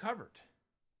be uncovered.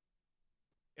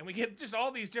 And we get just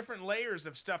all these different layers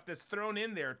of stuff that's thrown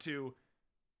in there to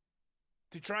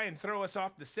try and throw us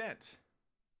off the scent.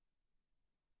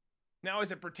 Now,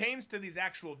 as it pertains to these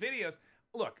actual videos,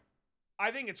 look, I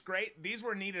think it's great. These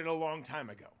were needed a long time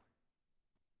ago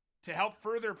to help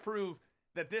further prove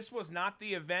that this was not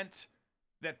the event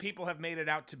that people have made it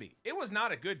out to be. It was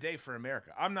not a good day for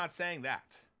America. I'm not saying that.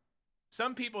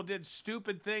 Some people did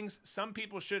stupid things. Some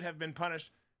people should have been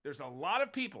punished. There's a lot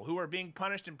of people who are being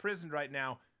punished in prison right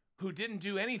now who didn't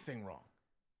do anything wrong.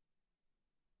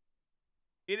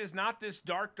 It is not this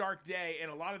dark, dark day, and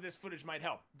a lot of this footage might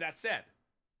help. That said,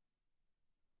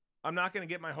 I'm not going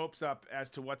to get my hopes up as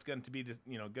to what's going to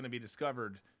be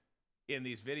discovered in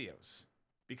these videos.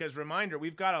 Because reminder,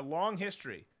 we've got a long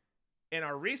history, and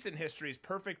our recent history is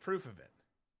perfect proof of it.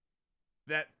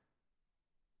 That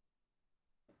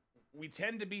we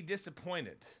tend to be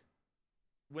disappointed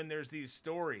when there's these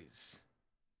stories.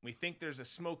 We think there's a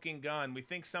smoking gun. We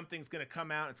think something's going to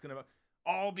come out. It's going to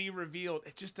all be revealed.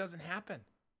 It just doesn't happen.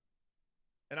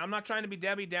 And I'm not trying to be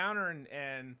Debbie Downer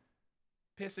and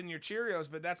piss in your Cheerios,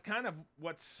 but that's kind of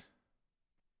what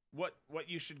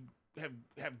you should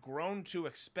have grown to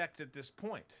expect at this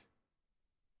point.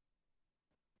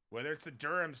 Whether it's the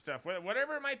Durham stuff,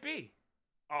 whatever it might be.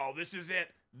 Oh, this is it.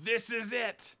 This is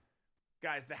it.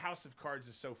 Guys, the House of Cards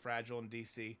is so fragile in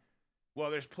D.C.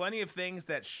 Well, there's plenty of things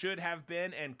that should have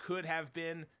been and could have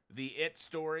been the it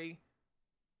story,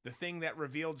 the thing that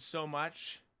revealed so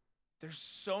much. There's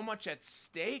so much at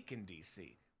stake in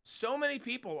D.C. So many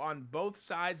people on both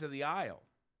sides of the aisle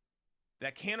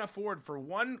that can't afford for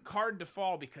one card to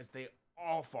fall because they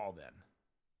all fall then.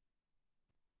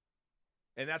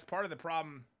 And that's part of the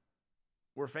problem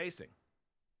we're facing.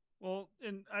 Well,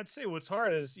 and I'd say what's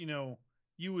hard is,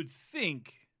 you would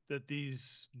think that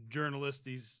these journalists,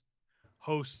 these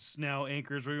hosts now,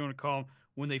 anchors, whatever you want to call them,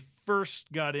 when they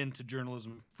first got into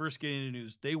journalism, first getting into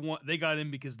news, they got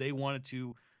in because they wanted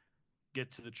to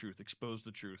get to the truth, expose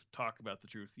the truth, talk about the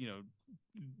truth,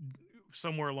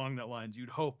 somewhere along that lines. You'd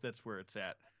hope that's where it's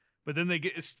at. But then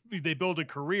they build a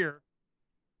career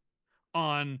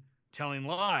on telling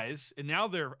lies, and now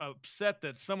they're upset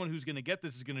that someone who's going to get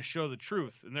this is going to show the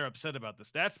truth, and they're upset about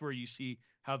this. That's where you see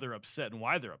how they're upset and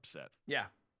why they're upset. Yeah.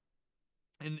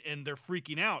 And they're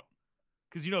freaking out.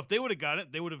 Because, if they would have got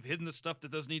it, they would have hidden the stuff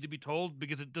that doesn't need to be told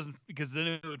because then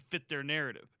it would fit their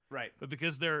narrative. Right. But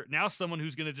because they're now someone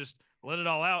who's going to just let it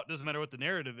all out, doesn't matter what the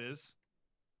narrative is.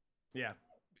 Yeah.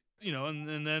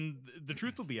 And then the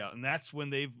truth will be out. And that's when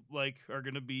they are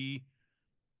going to be,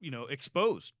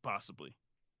 exposed possibly.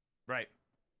 Right.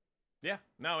 Yeah.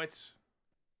 No, it's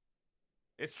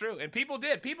true. And people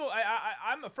did.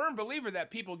 I'm a firm believer that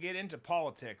people get into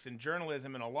politics and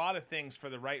journalism and a lot of things for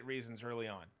the right reasons early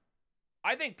on.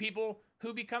 I think people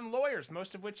who become lawyers,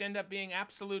 most of which end up being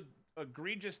absolute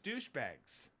egregious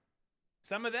douchebags.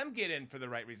 Some of them get in for the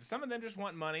right reasons. Some of them just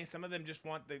want money. Some of them just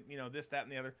want the, this, that,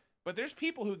 and the other. But there's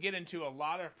people who get into a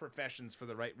lot of professions for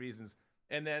the right reasons.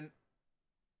 And then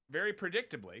very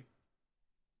predictably,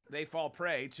 they fall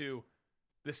prey to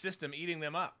the system eating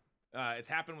them up. It's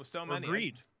happened with so many.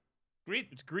 Greed.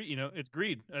 It's greed. It's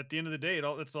greed. At the end of the day,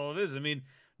 that's all it is. I mean,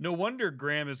 no wonder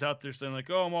Graham is out there saying like,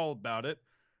 "Oh, I'm all about it,"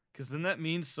 because then that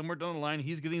means somewhere down the line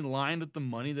he's getting lined with the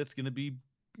money that's going to be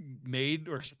made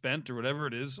or spent or whatever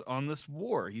it is on this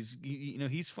war. He's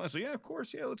fine. So yeah, of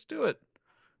course, yeah, let's do it.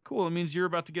 Cool. It means you're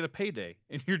about to get a payday,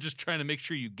 and you're just trying to make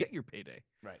sure you get your payday.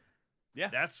 Right. Yeah.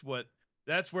 That's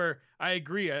where I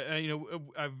agree.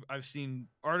 I've seen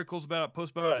articles about it,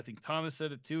 posts about it. I think Thomas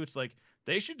said it too. It's like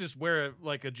they should just wear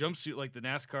like a jumpsuit like the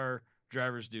NASCAR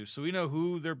drivers do, so we know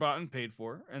who they're bought and paid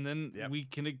for, and then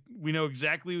we know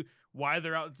exactly why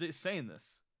they're out saying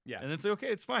this. Yeah. And then say, okay,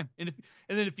 it's fine. And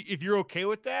then if you're okay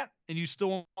with that and you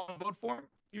still want to vote for him,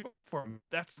 you vote for him.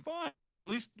 That's fine.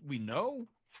 At least we know.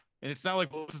 And it's not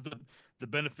like, well, this is the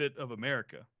benefit of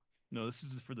America. No, this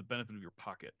is for the benefit of your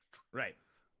pocket. Right.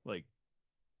 Like,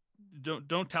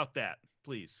 don't tout that,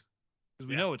 please, because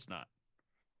we know it's not.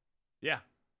 Yeah.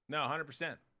 No,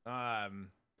 100%.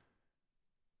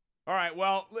 All right.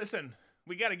 Well, listen,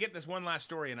 we got to get this one last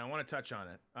story, and I want to touch on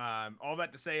it. All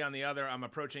that to say, on the other, I'm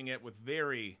approaching it with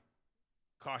very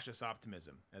cautious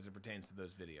optimism as it pertains to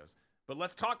those videos. But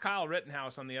let's talk Kyle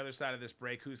Rittenhouse on the other side of this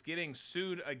break, who's getting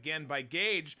sued again by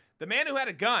Gage. The man who had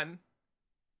a gun,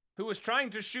 who was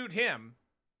trying to shoot him,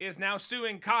 is now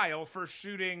suing Kyle for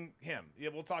shooting him. Yeah,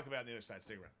 we'll talk about it on the other side.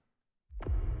 Stick around.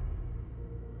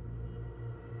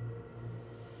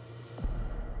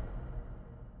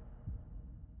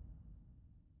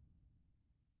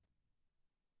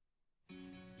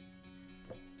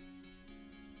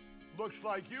 Looks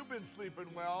like you've been sleeping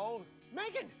well.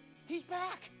 Megan, he's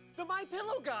back. The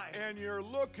MyPillow guy. And you're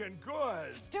looking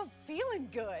good. Still feeling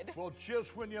good. Well,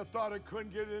 just when you thought it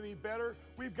couldn't get any better,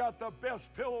 we've got the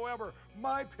best pillow ever,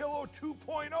 MyPillow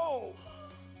 2.0.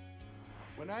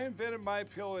 When I invented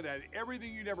MyPillow, it had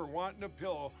everything you'd ever want in a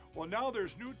pillow. Well, now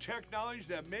there's new technology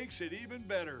that makes it even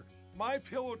better.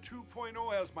 MyPillow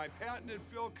 2.0 has my patented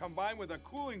fill combined with a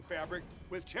cooling fabric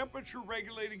with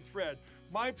temperature-regulating thread.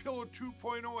 MyPillow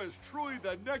 2.0 is truly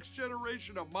the next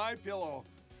generation of MyPillow.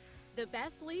 The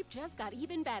best sleep just got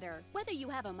even better. Whether you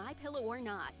have a MyPillow or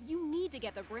not, you need to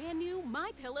get the brand new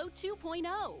MyPillow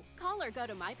 2.0. Call or go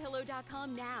to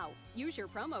MyPillow.com now. Use your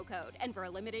promo code, and for a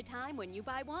limited time when you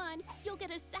buy one, you'll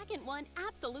get a second one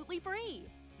absolutely free.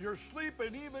 You're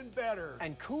sleeping even better.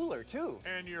 And cooler, too.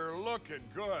 And you're looking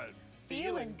good.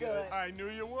 Feeling good. I knew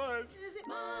you would. Visit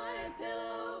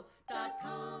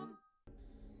MyPillow.com.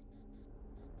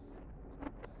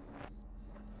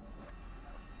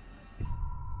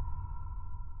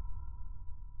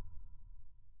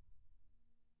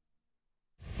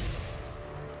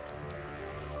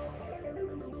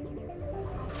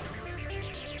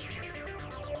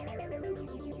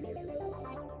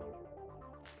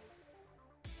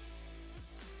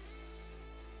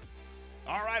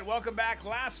 All right, welcome back.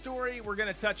 Last story we're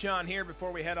going to touch on here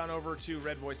before we head on over to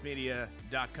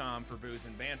redvoicemedia.com for booze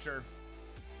and banter.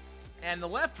 And the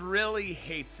left really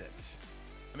hates it.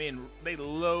 I mean, they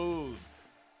loathe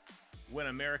when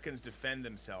Americans defend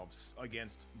themselves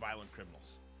against violent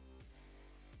criminals.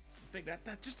 I think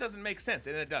that just doesn't make sense,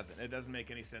 and it doesn't. It doesn't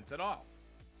make any sense at all.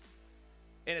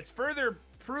 And it's further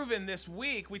proven this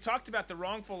week. We talked about the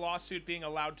wrongful lawsuit being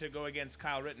allowed to go against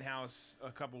Kyle Rittenhouse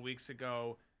a couple weeks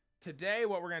ago. Today,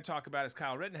 what we're going to talk about is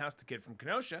Kyle Rittenhouse, the kid from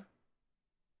Kenosha,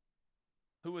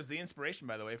 who was the inspiration,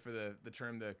 by the way, for the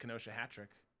term the Kenosha hat trick,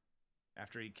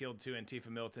 after he killed 2 Antifa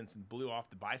militants and blew off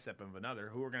the bicep of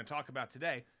another, who we're going to talk about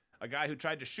today, a guy who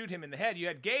tried to shoot him in the head. You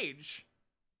had Gage.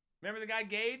 Remember the guy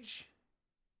Gage?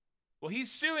 Well,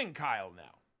 he's suing Kyle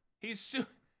now. He's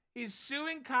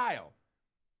suing Kyle.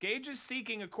 Gage is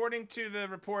seeking, according to the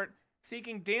report,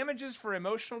 seeking damages for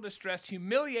emotional distress,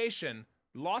 humiliation,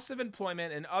 loss of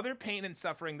employment, and other pain and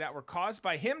suffering that were caused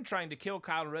by him trying to kill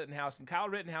Kyle Rittenhouse, and Kyle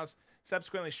Rittenhouse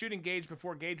subsequently shooting Gage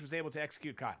before Gage was able to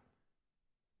execute Kyle.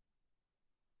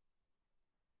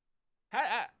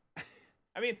 I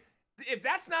mean, if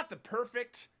that's not the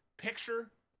perfect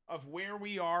picture of where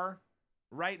we are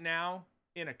right now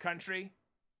in a country,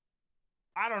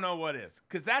 I don't know what is.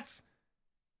 Because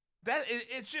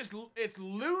it's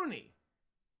loony.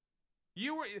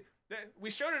 We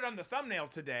showed it on the thumbnail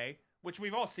today, which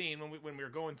we've all seen when we were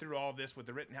going through all this with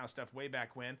the Rittenhouse stuff way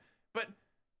back when. But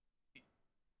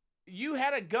you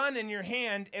had a gun in your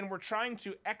hand and were trying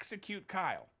to execute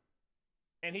Kyle.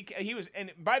 And he was,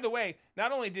 and by the way,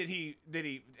 not only did he,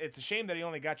 it's a shame that he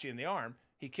only got you in the arm.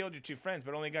 He killed your two friends,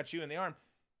 but only got you in the arm.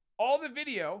 All the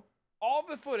video, all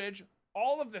the footage,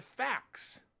 all of the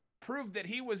facts proved that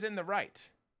he was in the right.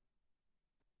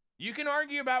 You can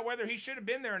argue about whether he should have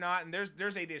been there or not, and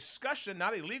there's a discussion,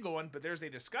 not a legal one, but there's a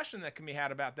discussion that can be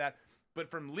had about that. But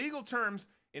from legal terms,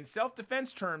 in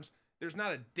self-defense terms, there's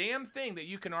not a damn thing that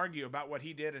you can argue about what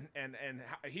he did, and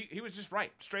he was just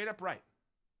right, straight up right.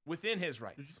 Within his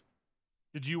rights.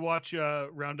 Did you watch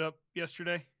Roundup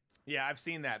yesterday? Yeah, I've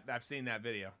seen that. I've seen that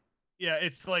video. Yeah,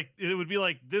 it's like it would be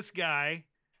like this guy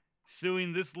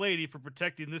suing this lady for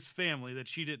protecting this family that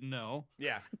she didn't know.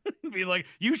 Yeah. Be like,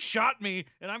 you shot me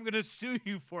and I'm going to sue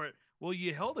you for it. Well,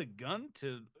 you held a gun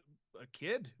to a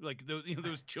kid. Like,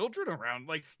 there was children around.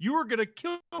 Like, you were going to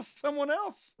kill someone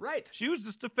else. Right. She was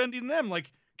just defending them.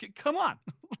 Like, come on.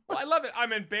 Well, I love it.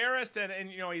 I'm embarrassed, and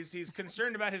he's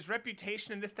concerned about his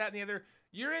reputation and this, that, and the other.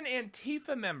 You're an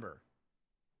Antifa member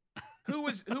who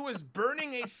was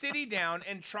burning a city down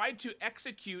and tried to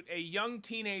execute a young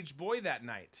teenage boy that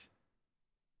night.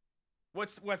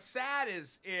 What's sad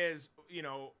is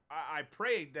I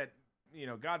prayed that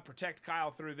God protect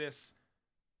Kyle through this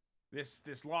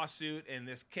lawsuit and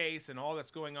this case and all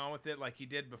that's going on with it, like he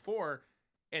did before.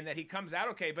 And that he comes out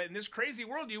okay, but in this crazy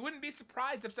world, you wouldn't be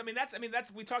surprised if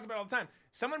that's we talk about all the time.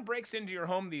 Someone breaks into your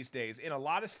home these days in a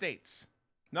lot of states,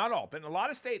 not all, but in a lot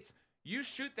of states, you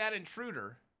shoot that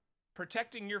intruder,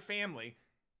 protecting your family,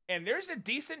 and there's a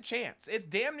decent chance, it's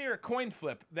damn near a coin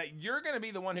flip, that you're going to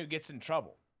be the one who gets in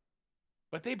trouble.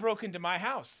 But they broke into my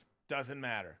house. Doesn't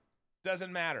matter.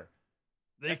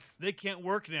 They can't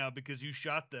work now because you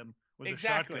shot them with a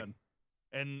shotgun.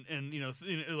 And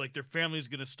like their family's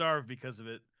gonna starve because of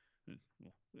it.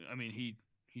 I mean, he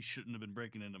shouldn't have been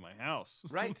breaking into my house,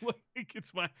 right?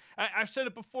 I've said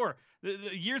it before.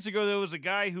 Years ago, there was a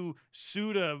guy who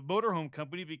sued a motorhome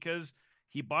company because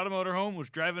he bought a motorhome, was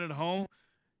driving it home,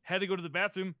 had to go to the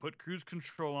bathroom, put cruise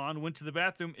control on, went to the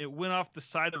bathroom, it went off the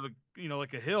side of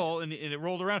like a hill, and it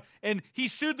rolled around, and he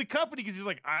sued the company because he's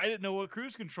like, I didn't know what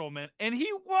cruise control meant, and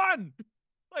he won.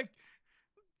 Like.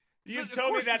 You've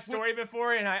told me that story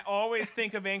before, and I always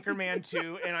think of Anchorman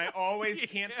 2, and I always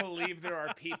can't believe there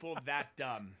are people that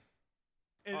dumb.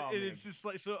 And it's just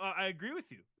like, so I agree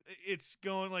with you. It's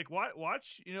going like,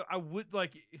 watch, I would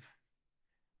like,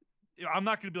 I'm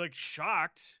not going to be like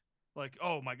shocked, like,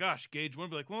 oh my gosh, Gage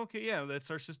won. Be like, well, okay, yeah, that's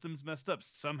our system's messed up.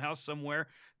 Somehow, somewhere,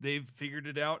 they've figured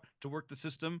it out to work the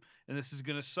system, and this is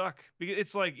going to suck. Because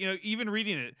it's like, even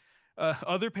reading it,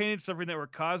 other pain and suffering that were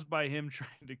caused by him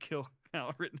trying to kill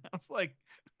Kyle Rittenhouse, like.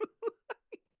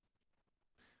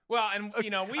 Well, and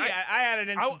I added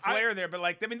in some flair there, but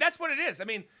like, I mean, that's what it is. I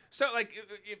mean, so like,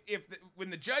 when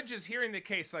the judge is hearing the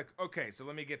case, like, okay, so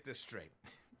let me get this straight.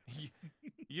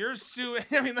 You're suing.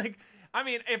 I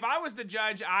mean, if I was the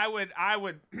judge, I would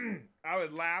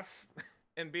laugh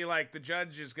and be like, the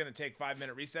judge is going to take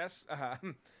 5-minute recess.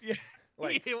 Yeah.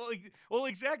 Like, well,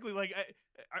 exactly. Like,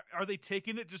 are they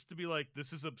taking it just to be like,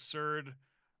 this is absurd?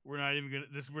 We're not even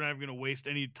gonna waste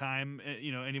any time,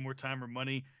 any more time or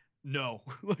money. No,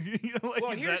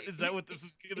 is that what this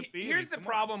is gonna be? Here's the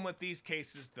problem with these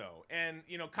cases, though, and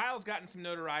Kyle's gotten some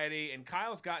notoriety, and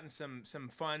Kyle's gotten some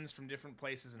funds from different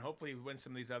places, and hopefully he wins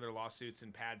some of these other lawsuits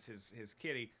and pads his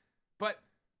kitty. But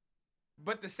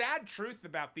the sad truth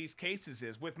about these cases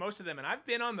is, with most of them, and I've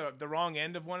been on the wrong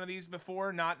end of one of these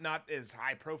before, not as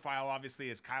high profile, obviously,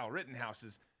 as Kyle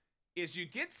Rittenhouse's. Is you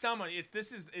get someone,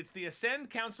 it's the Ascend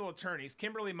Council attorneys,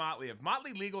 Kimberly Motley of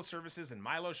Motley Legal Services and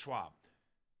Milo Schwab,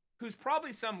 who's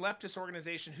probably some leftist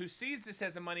organization who sees this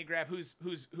as a money grab,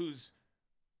 who's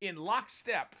in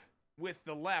lockstep with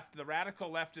the left, the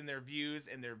radical left, in their views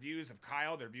of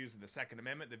Kyle, their views of the Second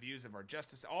Amendment, the views of our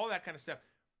justice, all that kind of stuff.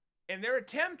 And their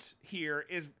attempt here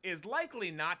is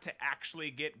likely not to actually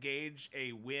get Gage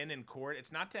a win in court.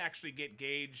 It's not to actually get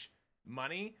Gage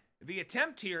money. The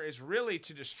attempt here is really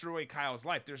to destroy Kyle's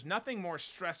life. There's nothing more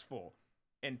stressful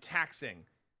and taxing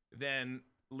than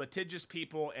litigious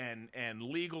people and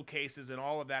legal cases and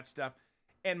all of that stuff.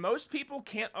 And most people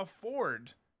can't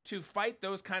afford to fight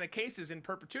those kind of cases in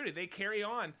perpetuity. They carry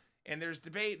on, and there's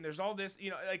debate, and there's all this,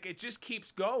 like, it just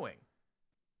keeps going.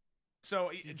 So,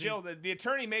 Jill, the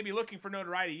attorney may be looking for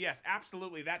notoriety. Yes,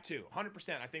 absolutely, that too.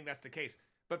 100%, I think that's the case.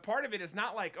 But part of it is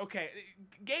not like, okay,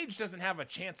 Gage doesn't have a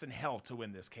chance in hell to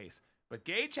win this case. But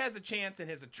Gage has a chance, and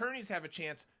his attorneys have a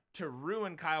chance to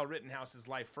ruin Kyle Rittenhouse's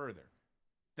life further.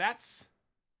 That's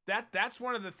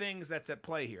one of the things that's at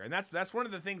play here. And that's one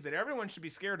of the things that everyone should be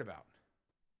scared about.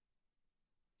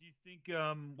 Do you think,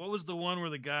 what was the one where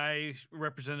the guy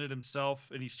represented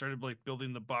himself and he started like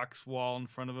building the box wall in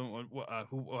front of him?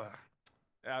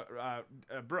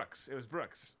 Brooks. It was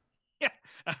Brooks. Yeah,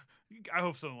 I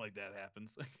hope something like that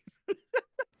happens.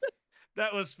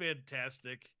 That was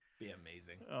fantastic. Be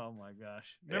amazing. Oh my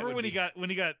gosh! Remember when he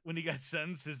got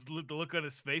sentenced? The look on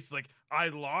his face is like, I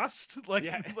lost. Like,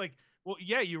 well,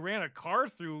 yeah, you ran a car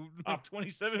through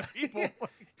 27 people.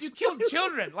 You killed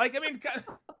children. Like, I mean,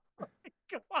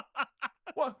 come on.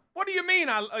 What do you mean?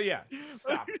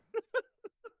 Stop.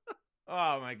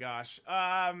 Oh my gosh.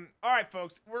 All right,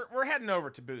 folks, we're heading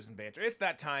over to Booze and Banter. It's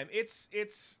that time. It's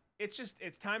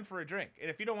time for a drink.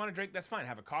 And if you don't want to drink, that's fine.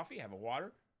 Have a coffee, have a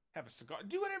water, have a cigar,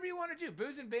 do whatever you want to do.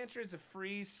 Booze and Banter is a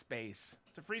free space.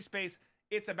 It's a free space.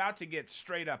 It's about to get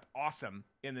straight up awesome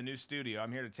in the new studio.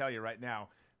 I'm here to tell you right now.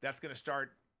 That's going to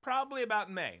start probably about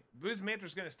in May. Booze and Banter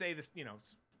is going to stay this, it's going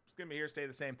to be here, stay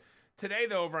the same. Today,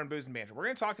 though, over on Booze and Banter, we're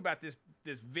going to talk about this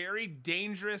very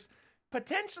dangerous,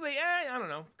 potentially,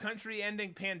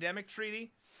 country-ending pandemic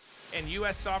treaty and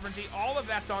U.S. sovereignty. All of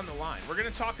that's on the line. We're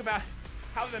going to talk about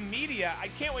how the media, I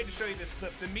can't wait to show you this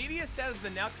clip. The media says the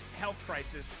next health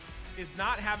crisis is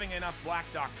not having enough black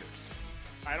doctors.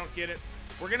 I don't get it.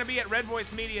 We're going to be at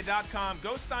redvoicemedia.com.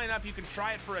 Go sign up. You can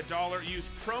try it for $1. Use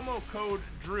promo code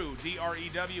DREW,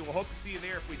 D-R-E-W. We'll hope to see you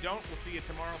there. If we don't, we'll see you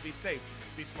tomorrow. Be safe.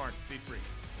 Be smart. Be free.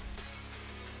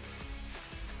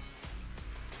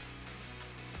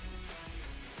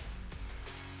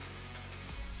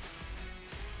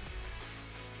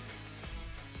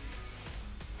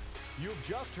 You've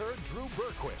just heard Drew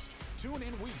Berquist. Tune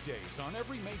in weekdays on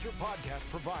every major podcast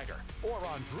provider or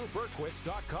on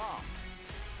drewberquist.com.